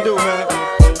you can do, man.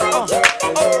 Yeah.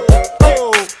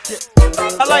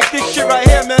 I like this shit right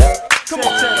here, man. Come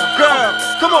on, girl,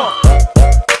 come on.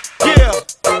 Yeah,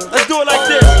 let's do it like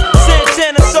this.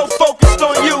 Santana so focused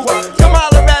on you. Come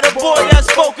holler at a boy that's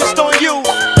focused on you.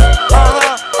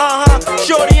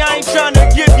 Shorty, I ain't tryna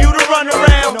give you the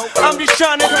runaround. I'm just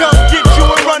tryna come get you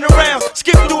and run around.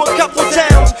 Skip through a couple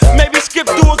towns, maybe skip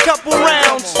through a couple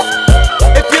rounds.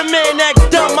 If your man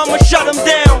act dumb, I'ma shut him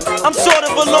down. I'm sort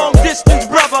of a long distance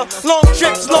brother. Long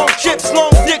trips, long chips,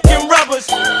 long dick and rubbers.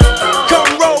 Come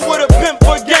roll with a pimp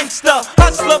or gangster.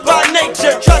 Hustler by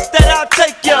nature, trust that I'll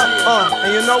take ya.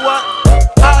 And you know what?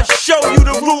 I'll show you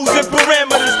the rules and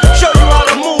parameters. Show you how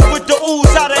to move with the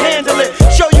ooze, how to handle it.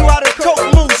 Show you how to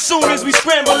coke move soon as we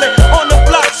scramble it. On the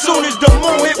block soon as the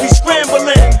moon hit, we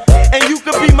scrambling. And you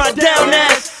could be my down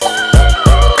ass.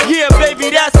 Yeah,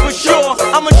 baby, that's for sure.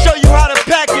 I'ma show you how to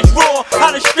package raw,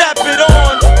 how to strap it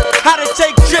on, how to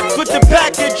take trips with the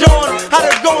package on, how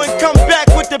to go and come back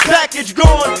with the package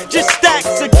gone. Just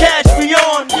stacks of cash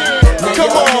beyond.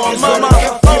 Come on, mama.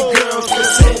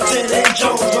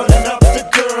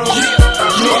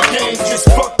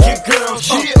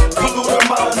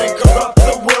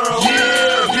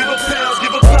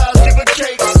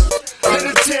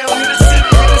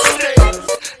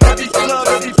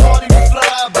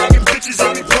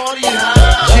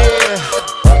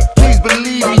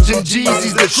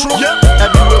 Jeezy's the truth.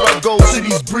 Everywhere I go to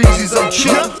these breezes, I'm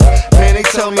cute. Man, they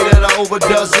tell me that I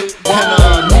overdoes it, and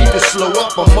I need to slow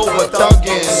up. I'm over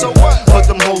thugging. So what? But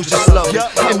them hoes just love it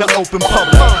in the open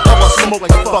public. How I smoke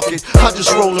like fuck it, I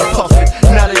just roll and puff it.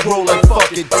 Now they roll like fuck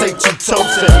it. Take 2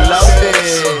 totes and love it.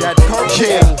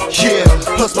 Yeah.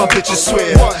 Plus my bitches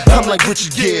swear I'm like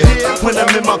Richard Gere. When I'm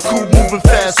in my coupe, moving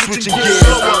fast, switching gears.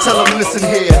 Tell them listen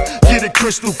here, get it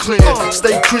crystal clear.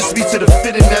 Stay crispy to the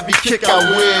fit in every kick I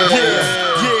wear.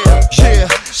 Yeah,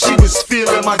 she was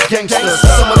feeling my gangster.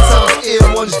 Summertime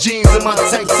Air Ones jeans and my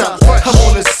tank top. I'm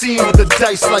on the scene with the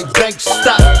dice like bank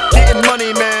stock. Getting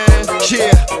money, man.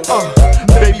 Yeah,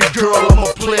 baby girl, I'm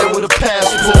a player with a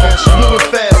passport. Moving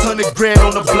fast, 100 grand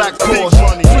on the black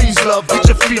Porsche. Please, love, get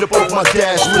your feet up off my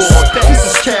dashboard. This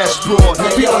is cash broad.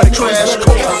 We on a crash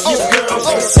course. your girls,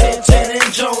 cause Santana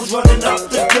and Jones running up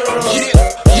the girls.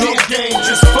 No game,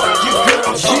 just fuck your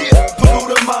girls.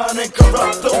 Pollute her mind and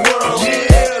corrupt the world.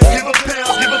 Give her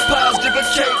pounds, give her pies, give her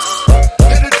cakes.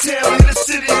 Hit a town, hit a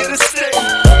city, hit a state.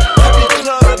 Every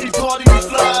club, every party we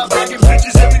fly. Bagging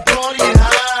bitches, every party and high.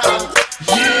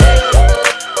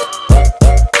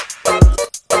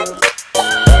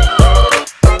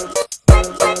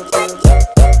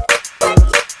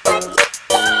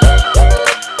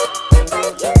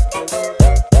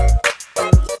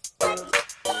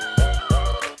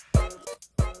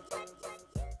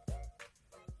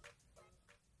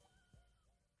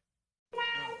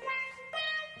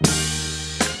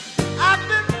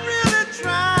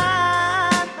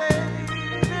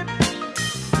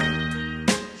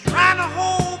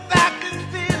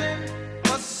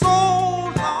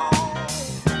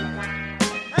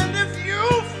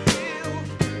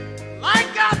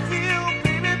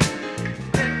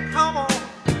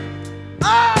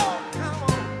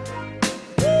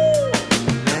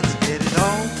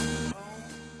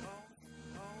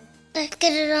 Let's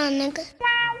get it on, nigga.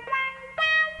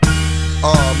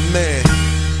 Oh man,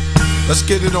 let's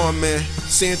get it on, man.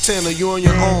 Santana, you on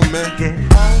your own, man.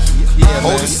 Yeah,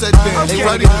 Hold man. the set down. They You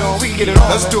wanna ready? get it on, we can get it on.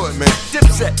 Let's do it, man.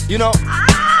 Dipset, you know,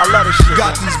 I love this shit.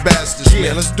 Got man. these bastards, Yeah.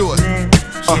 man. Let's do it.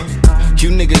 You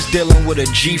niggas dealing with a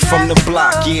G from the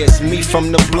block. Yeah, it's me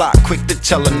from the block. Quick to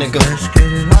tell a nigga.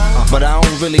 But I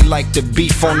don't really like the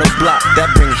beef on the block. That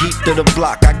bring heat to the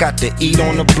block. I got to eat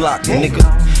on the block, nigga.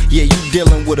 Yeah, you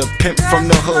dealing with a pimp from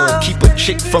the hood. Keep a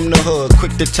chick from the hood.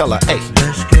 Quick to tell her, hey,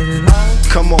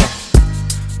 come on,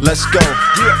 let's go.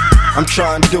 I'm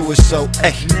trying to do it, so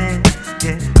hey.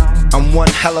 I'm one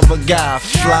hell of a guy.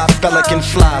 Fly fella can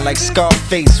fly like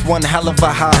Scarface. One hell of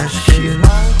a high. Shit.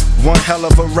 One hell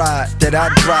of a ride that I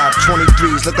drive.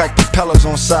 23s look like propellers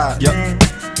on side. Yup.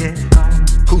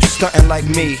 Who stuntin' like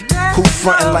me? Who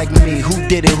frontin' like me? Who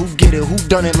did it? Who get it? Who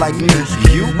done it like me?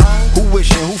 You? Who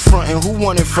wishin'? Who frontin'? Who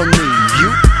want it from me?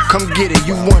 You? Come get it,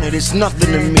 you want it, it's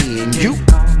nothing to me. And you?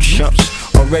 Chumps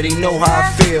already know how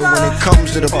I feel when it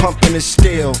comes to the pumping and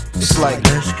steel. It's like,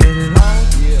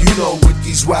 You know, with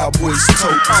these wild boys,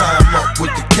 tote time up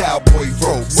with the cowboy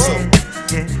robe. So,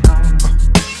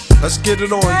 let's get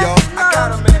it on, y'all. I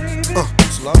got him, man.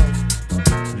 It's love.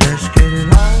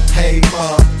 Hey,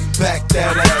 mom, back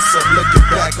that ass up, looking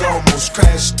back, almost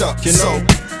crashed up. You know,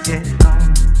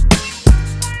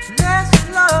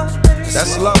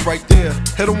 that's love right there.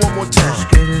 Hit him one more time.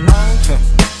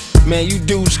 man, you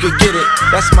dudes could get it.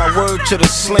 That's my word to the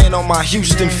slant on my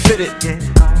Houston fitted.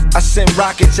 I send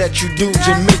rockets at you dudes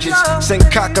and midgets. Send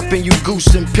cock up in you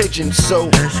goose and pigeons. So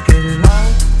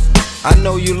I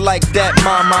know you like that,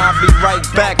 mama. I'll be right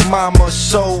back, mama.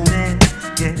 So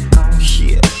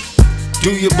yeah.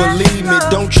 Do you believe me?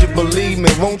 Don't you believe me?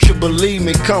 Won't you believe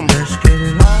me? Come.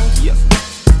 Yeah.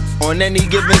 On any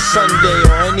given Sunday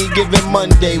or any given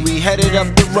Monday, we headed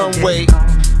up the runway.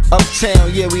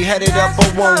 Uptown, yeah, we headed up a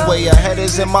one-way. Her head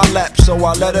is in my lap, so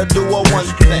I let her do her one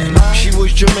thing. She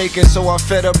was Jamaican, so I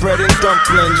fed her bread and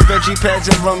dumplings, veggie pads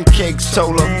and rum cakes.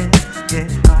 Told her,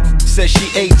 said she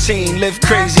 18, live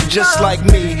crazy just like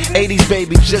me. 80s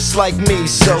baby, just like me.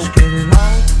 So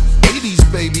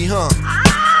 80s baby, huh?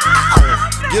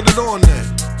 Get it on then.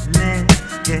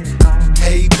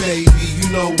 Hey baby, you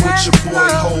know what your boy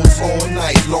holds all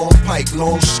night. Long pipe,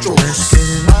 long strokes.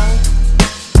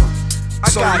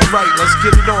 So right, let's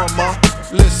get it on, ma.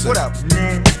 Listen. what up?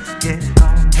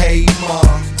 Hey ma,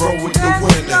 roll with the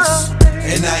winners.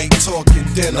 And I ain't talking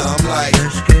dinner, I'm like,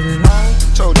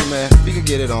 Told you, man, we could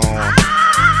get it on.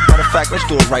 Matter of fact, let's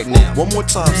do it right now. one more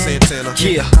time, Santana.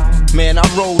 Yeah, man, I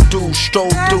roll through, stroll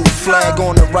through, flag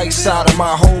on the right side of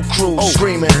my whole crew,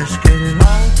 screaming.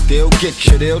 They'll get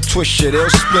you, they'll twist you, they'll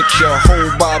split your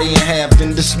whole body in half,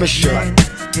 then dismiss you.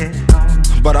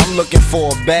 But I'm looking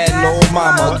for a bad little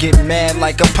mama. Get mad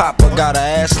like a papa, got her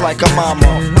ass like a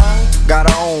mama. Got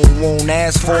her own, won't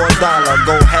ask for $1.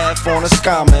 Go half on a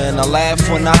scammer and a laugh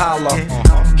when I holler.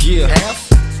 Yeah.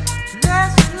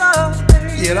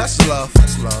 Yeah, that's love,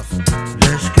 that's love.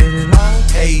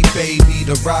 Hey baby,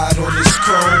 the ride on this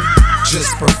chrome,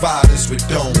 just provide us with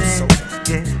domes.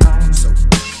 So,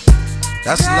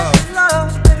 that's love.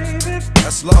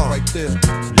 That's love right there.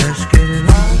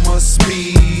 You must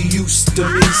be used to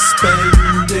me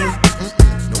spending.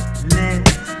 Nope.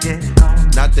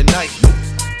 Not tonight, nope.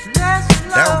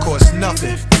 That don't cost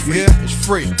nothing. You hear? It's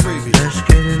free. Freebie.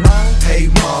 Hey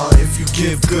ma, if you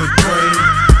give good brain,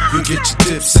 you get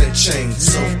your Dipset chain.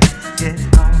 So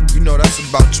you know that's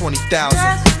about 20,000.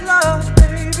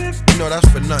 You know that's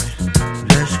for nothing.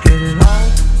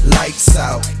 Lights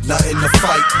out, nothing to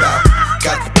fight about.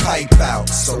 Got the pipe out,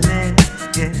 so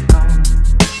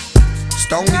it's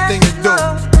the only thing to do.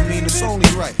 I mean, it's only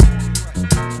right.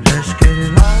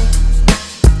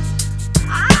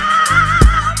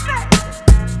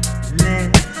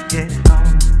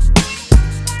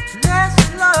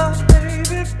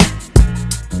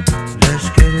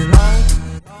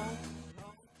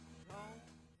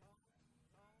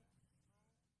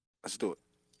 Let's do it.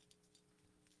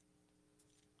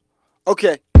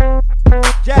 Okay.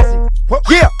 Jazzy.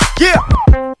 Yeah,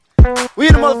 yeah. We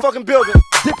in the motherfucking building.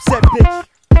 Dipset, bitch.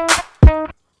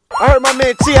 I heard my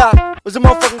man T.I. was the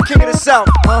motherfucking king of the South.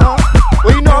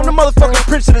 Well, you know I'm the motherfucking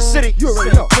prince of the city. You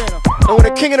already know. And when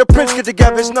the king and the prince get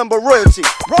together, it's number royalty.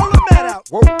 Rollin' that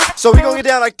out. So we gonna get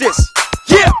down like this.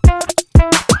 Yeah.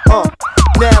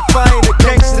 Now if I ain't a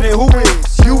gangster, then who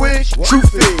is? You is?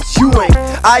 Truth is, you ain't.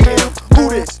 I am. Who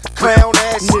this? Clown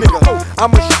ass nigga.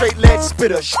 I'm a straight lead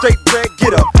spitter, straight bread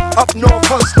getter. Up north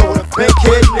hustler with a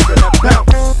bankhead nigga. Now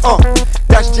bounce.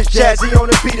 That's just Jazzy on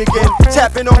the beat again.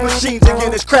 Tapping on machines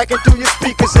again. It's cracking through your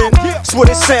speakers in. That's what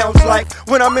it sounds like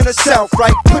when I'm in the South,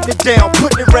 right? Putting it down,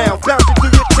 putting it round, bouncing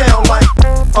through your town like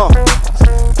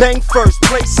Bang first,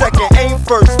 play second, aim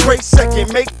first, pray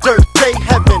second, make dirt, pay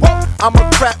heaven. I'm a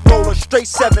crap roller, straight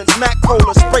sevens, Mac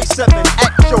cola, spray seven, at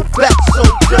your back,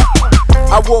 soldier.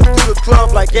 I walk through the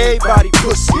club like everybody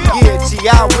pussy. Yeah,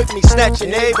 T.I. with me,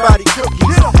 snatching everybody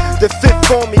cookies. The fifth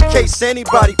for me, case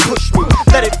anybody push me.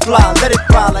 Let it fly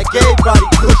like everybody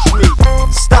push me.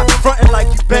 Stop frontin' like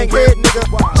you bang head, nigga.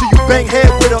 Till you bang head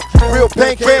with a real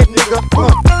bang head, nigga.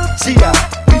 T.I.,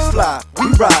 we fly, we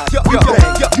ride, we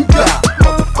bang, you die.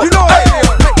 You know I am.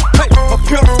 A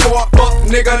pimp squad, fuck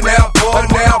nigga now, boy,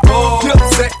 now, boy. Pimp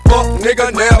set, fuck nigga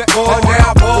now, boy,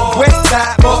 now, boy. West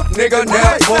side, fuck nigga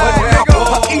now, boy, now,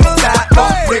 boy. East side,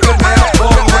 fuck nigga now, boy,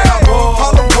 now, boy.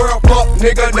 Harlem world, fuck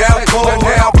nigga now, boy,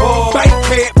 now, boy.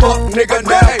 Bankhead, fuck nigga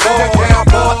now, boy, now,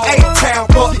 boy. A-Town,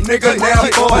 fuck nigga now,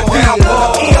 boy, now,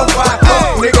 boy. NY,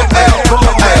 fuck nigga now,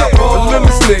 boy, now, boy. A little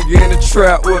nigga in the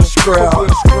trap with a scrap.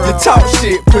 You talk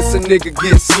shit, pussy nigga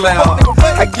get slapped.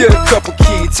 I get a couple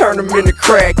keys, turn them into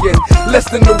crack, and less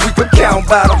than a week I'm counting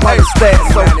by the 100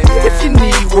 stacks. So if you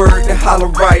need word, then holler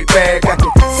right back. I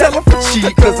can sell it for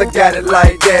cheap, cause I got it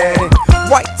like that.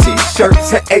 White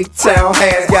t-shirts and A-Town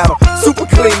hats, got a super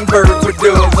clean bird with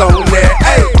dubs on that.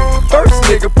 Hey, first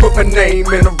nigga put my name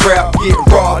in a rap, get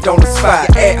raw on the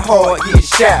spot, act hard, get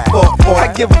shot. Fuck boy,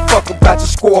 I give a fuck about your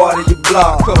squad or your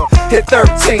block. Hit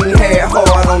 13, had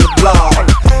hard on the block.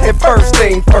 And first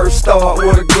thing first, start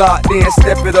with a Glock, then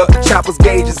step it up to choppers,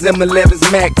 gauges, M11s,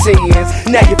 Mac 10s.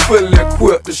 Now you fully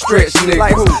equipped to stretch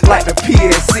niggas like the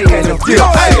PSC and the dip.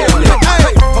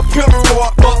 A pimp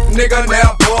squad, fuck nigga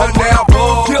now, boy, now,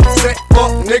 boy. Pimp set,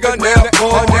 fuck nigga now,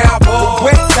 boy, now, boy.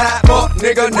 West side, fuck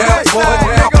nigga now, boy,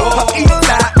 now, boy. East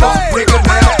side, fuck nigga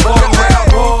now, boy, now,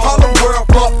 boy. Harlem world,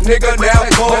 fuck nigga now,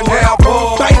 boy, now,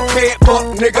 boy. Bankhead, fuck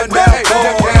nigga now,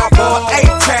 boy, now, boy.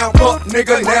 A-Town, fuck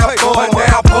nigga now, boy,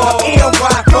 now, boy. NY,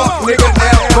 fuck nigga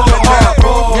now, boy, now,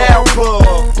 boy. Now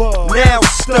bug, now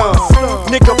stump.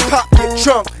 Nigga pop your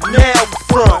trunk, now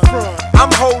front.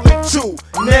 I'm holding two,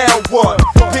 now what?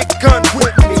 Big gun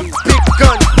with me, big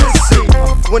gun busy.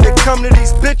 When it come to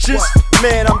these bitches,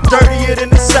 man, I'm dirtier than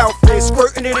the South. They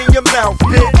squirting it in your mouth,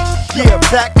 bitch. Yeah,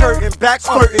 back hurting, back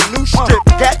squirting, new strip,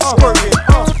 gat squirting.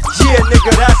 Yeah,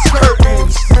 nigga, that's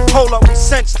curtains. Hold up, we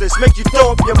senseless, make you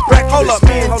throw up your breakfast. Hold up,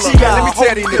 me and T.I. let me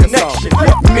tell these niggas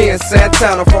something. Me and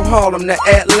Santana from Harlem to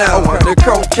Atlanta, the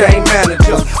cocaine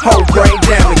managers, whole brain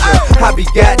damager. I be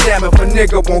goddamn if a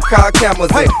nigga won't call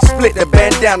cameras and split the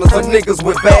bandanas of niggas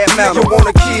with bad manners. You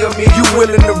wanna kill me, you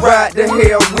willing to ride the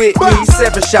hell with me.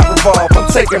 7-shot revolve, I'm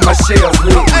taking my shells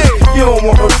with me. You don't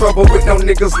want no trouble with no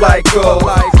niggas like us.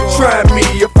 Try me,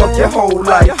 you fuck your whole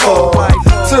life up.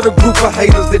 To the group of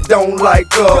haters that don't like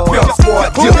us. Pimp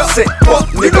squad, dip set, fuck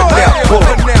nigga now, boy.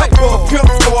 Pimp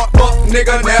squad, fuck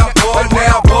nigga now, boy,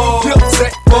 now, boy. Dip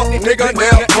set, fuck nigga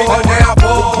now, boy, now,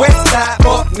 boy. West side,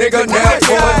 fuck nigga now,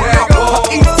 boy, now,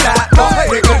 boy. East side, fuck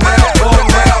nigga now, boy,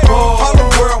 now, boy.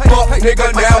 Harlem world, fuck nigga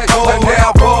now, boy,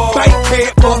 now, boy.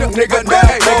 Bankhead, fuck nigga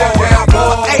now,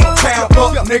 boy. A-Town,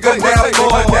 fuck nigga now,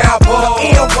 boy, now, boy.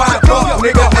 NY, fuck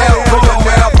nigga now, boy,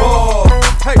 now, boy.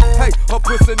 Hey, hey, a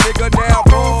pussy nigga now,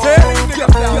 boy. Tell these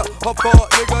niggas now, a fuck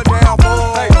nigga now,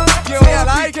 boy. Hey, you know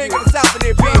I can't go to South of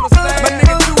that bitch. My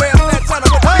nigga Juelz Santana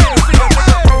with PNC, nigga.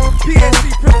 PNC,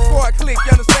 Pimp Squad click,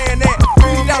 you understand that?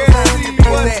 PNC,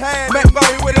 what's happening? Mac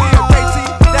Boney with it, KT,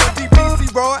 that'll be PC,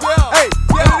 bro. Hey,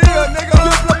 what it is, nigga?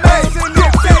 Hey, Jim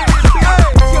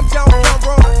Jones, come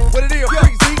wrong. What it is,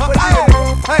 Freak Z, what it is,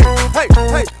 nigga? Hey, hey,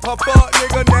 hey, a fuck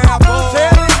nigga now, boy. Tell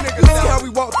these niggas, see how we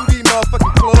walk through these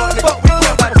motherfucking clubs, nigga. We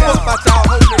can't about y'all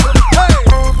whole niggas. Hey,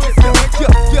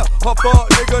 yeah, a fuck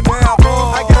nigga now, boy.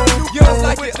 I got a new girl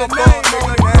like it, a fuck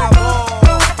nigga now, boy.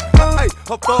 Hey,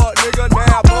 a fuck nigga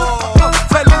now, boy.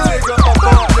 Tell these niggas a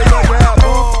fuck nigga now,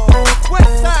 boy.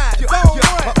 West side, zone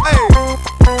one. Hey,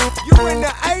 you in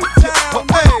the A-Town,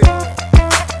 hey.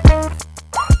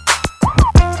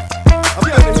 I'm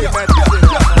gonna hit that shit.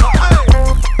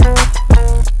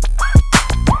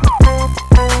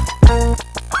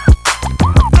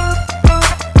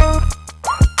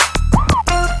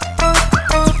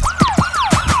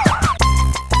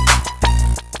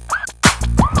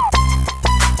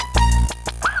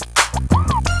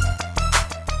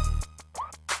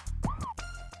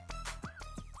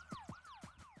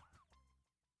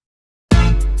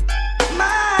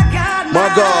 My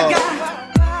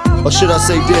God, or should I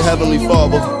say, dear Heavenly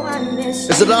Father,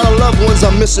 there's a lot of loved ones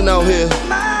I'm missing out here,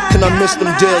 and I miss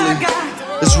them dearly.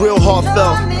 It's real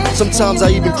heartfelt. Sometimes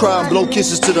I even cry and blow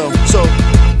kisses to them. So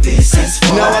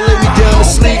now I lay me down to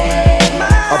sleep.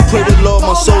 I pray the Lord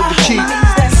my soul to keep.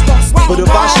 But if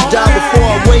I should die before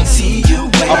I wake,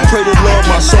 I pray the Lord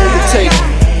my soul to take.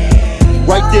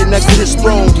 Right there next to His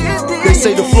throne, there's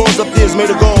say the floors up there is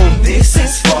made of gold.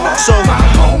 So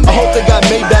I hope they got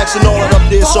Maybachs and all that up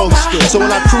there. So when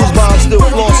I cruise by, I'm still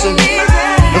flossing.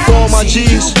 And for all my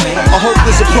G's, I hope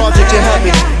there's a project in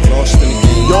heaven.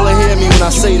 Y'all ain't hear me when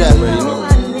I say that.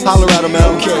 Holler at them, man.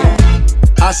 Okay,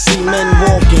 I see men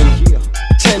walking,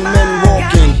 10 men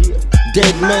walking,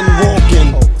 dead men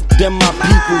walking. Them my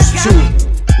peoples too.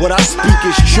 What I speak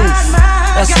is truth.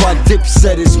 That's why Dip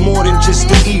said it's more than just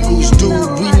the Eagles,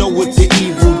 dude. We know what the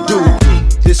evil do.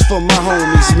 This for my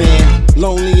homies, man.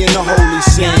 Lonely in the holy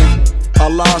sand.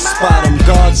 Allah spot him,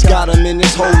 God's got him in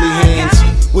his holy hands.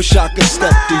 Wish I could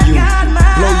step to you,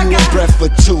 blow you a breath or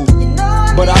two,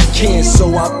 but I can't,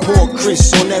 so I pour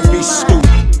Chris on every stoop.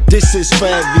 This is for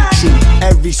every troop,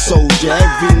 every soldier,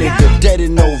 every nigga dead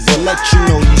and over. Let you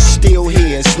know you still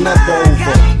here, it's never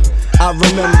over. I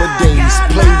remember days,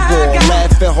 play ball,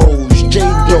 laugh at hoes,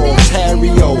 J-Dogs,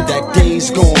 Harry-O. That day's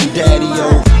gone,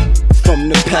 daddy-o. From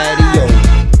the patio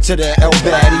to the El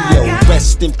Barrio,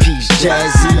 rest in peace,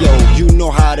 Jazzy-O. You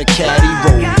know how the caddy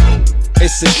roll.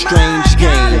 It's a strange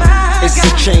game, it's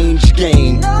a change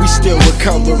game. We still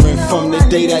recovering from the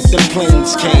day that them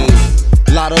planes came.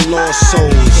 Lot of lost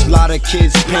souls, lot of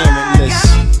kids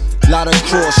parentless, lot of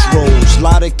crossroads,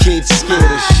 lot of kids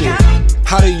scared of shit.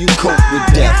 How do you cope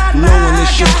with death, knowing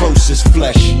it's your closest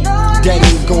flesh? Dead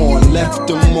and gone, left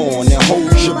them on, and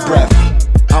hold your breath.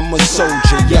 I'm a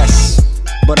soldier, yes,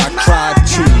 but I cried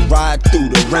too. Ride through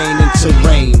the rain into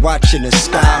rain, watching the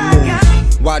sky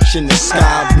move, watching the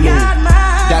sky blue.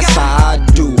 That's how I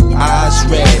do, eyes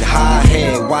red, high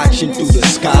head, watching through the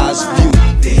sky's view.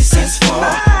 This is for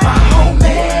my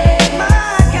homies,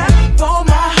 for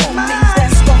my homies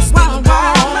that's gon' stay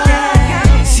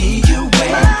walking. See you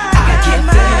when I get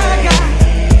there.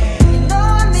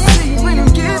 See you when I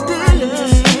get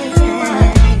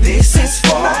there. This is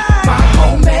for my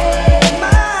homies,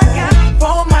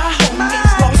 for my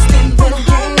homies lost in the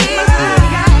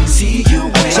game. See you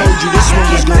when I told you this one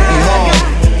was gonna be hard.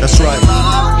 That's right.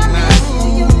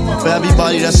 For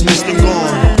everybody that's missed and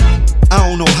gone, I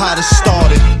don't know how to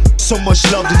start it. So much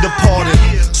love to departed,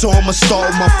 so I'ma start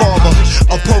with my father.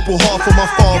 A purple heart for my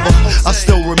father. I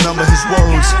still remember his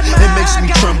words, it makes me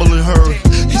tremble and hurt.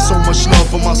 He's so much love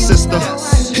for my sister.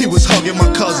 He was hugging my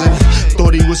cousin,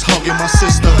 thought he was hugging my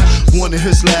sister. One of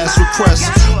his last requests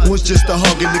was just a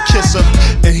hug and a kiss her.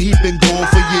 And he'd been gone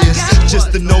for years,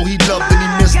 just to know he loved and he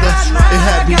missed her. It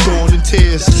had me going in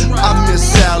tears. I miss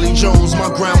Sally Jones,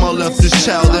 my grandma left this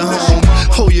child at home.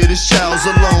 Oh yeah, this child's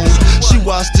alone. She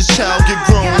watched this child get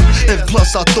grown, and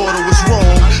plus I thought it was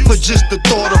wrong, but just the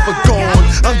thought of her gone.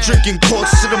 I'm drinking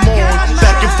quarts to the morn,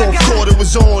 back and forth court it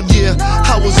was on. Yeah,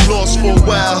 I was lost for a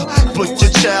while, but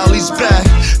your child, he's back,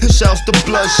 and shouts to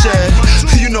bloodshed.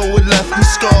 You know it left me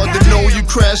scarred to know you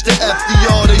crashed the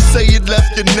FDR. They say it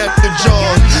left your neck to jar.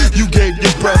 You gave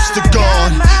your breaths to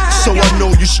God, so I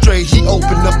know you straight. He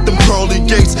opened up them pearly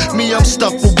gates, me I'm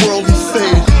stuck with worldly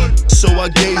fate. So I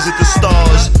gaze at the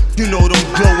stars, you know them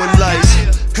glowing lights,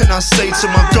 and I say to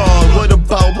my God, what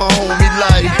about my homie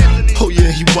life? Oh yeah,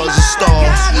 he was a star,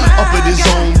 up in his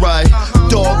own right.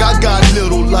 Dog, I got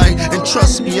little light, and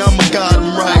trust me, I'ma guide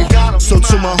him right. So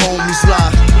to my homies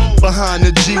lie, behind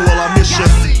the G while I miss ya.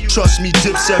 Trust me,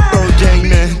 Dipset Bird Gang,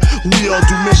 man, we all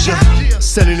do miss ya.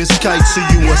 Sending this kite to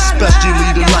you,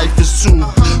 especially the life is too.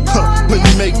 When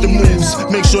you make the moves,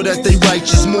 make sure that they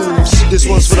righteous moves. This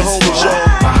one's for the homies, y'all.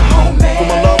 For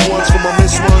my loved ones, for my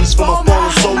missed ones, for my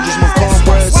fallen soldiers, my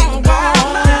comrades.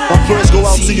 My prayers go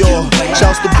out to y'all.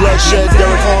 Shouts to Bloodshed,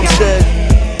 Derek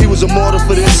Armstead. He was a martyr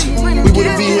for this. We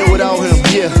wouldn't be here without him,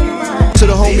 yeah. To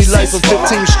the homie life of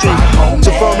 15th Street, to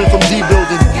Furman from D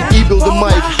Building, E Building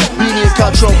Mike, Beanie and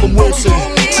Cottrell from Wilson,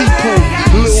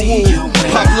 T-Poo, Lil Woo,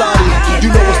 Pop Lottie,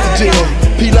 you know what's the deal.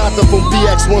 Pilata from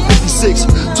BX 156,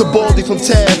 to Baldy from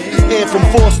Tab, Ann from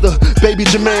Foster, Baby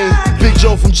Jermaine, Big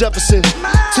Joe from Jefferson,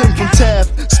 Tim from Taft,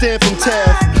 Stan from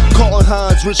Taft, Carlton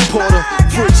Hines, Rich Porter,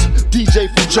 Fritz, DJ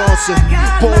from Johnson,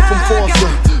 Bone from Foster,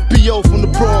 B.O. from the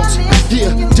Bronx, yeah,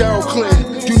 Daryl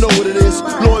Clinton, you know what it is,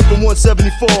 Lloyd from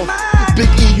 174,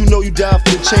 Big E, you know you died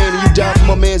for the chain, and you died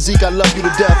for my man Zeke, I love you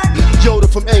to death,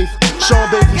 Yoda from 8th, Sean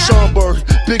Bay from Schaumburg,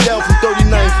 Big L from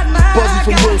 39th, Buzzy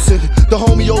from Wilson, the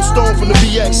homie Old Stone from the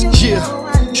BX, yeah,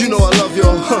 you know I love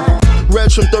y'all, Reg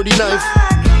from 39th,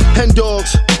 Hen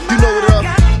Dogs, you know what up,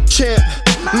 Champ,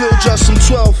 Lil Just from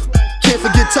 12th, can't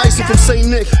forget Tyson from St.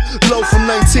 Nick, Low from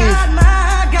 19th.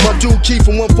 My dude Keith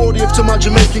from 140th to my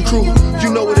Jamaican crew,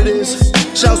 you know what it is.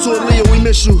 Shouts to Aaliyah, we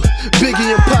miss you.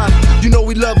 Biggie and Pop, you know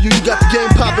we love you. You got the game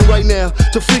popping right now.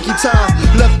 To Freaky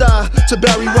Ty, Left Eye, to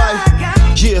Barry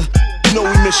White. Yeah, You know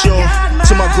we miss y'all.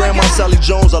 To my grandma Sally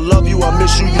Jones, I love you, I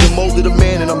miss you. You done molded a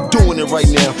man and I'm doing it right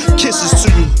now. Kisses to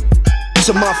you.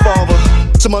 To my father,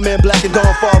 to my man Black and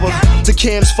Dawn father, to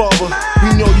Cam's father.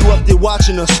 We know you up there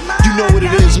watching us. You know what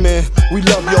it is, man. We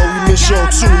love y'all, we miss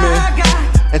y'all too, man.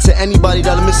 And to anybody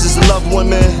that misses a loved one,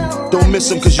 man, don't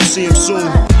miss him cause you see him soon.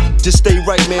 Just stay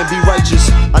right, man, be righteous.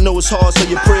 I know it's hard, so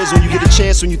your prayers when you get a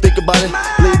chance, when you think about it,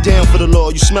 lay it down for the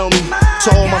Lord. You smell me? To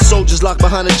all my soldiers locked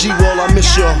behind the G-wall, I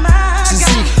miss y'all. To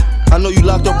Zeke, I know you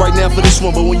locked up right now for this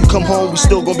one, but when you come home, we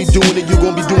still gonna be doing it. You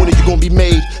gonna be doing it, you gonna be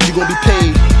made, you gonna be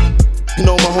paid. You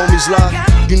know my homies lie,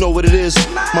 you know what it is.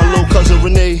 My little cousin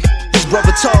Renee, his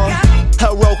brother Tar.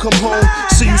 Hell, come home,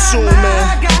 see you soon,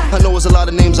 man. I know there's a lot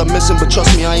of names I'm missing, but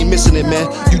trust me, I ain't missing it, man.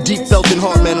 You deep felt in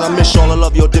heart, man, and I miss y'all. I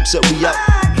love your Dipset, we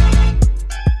out.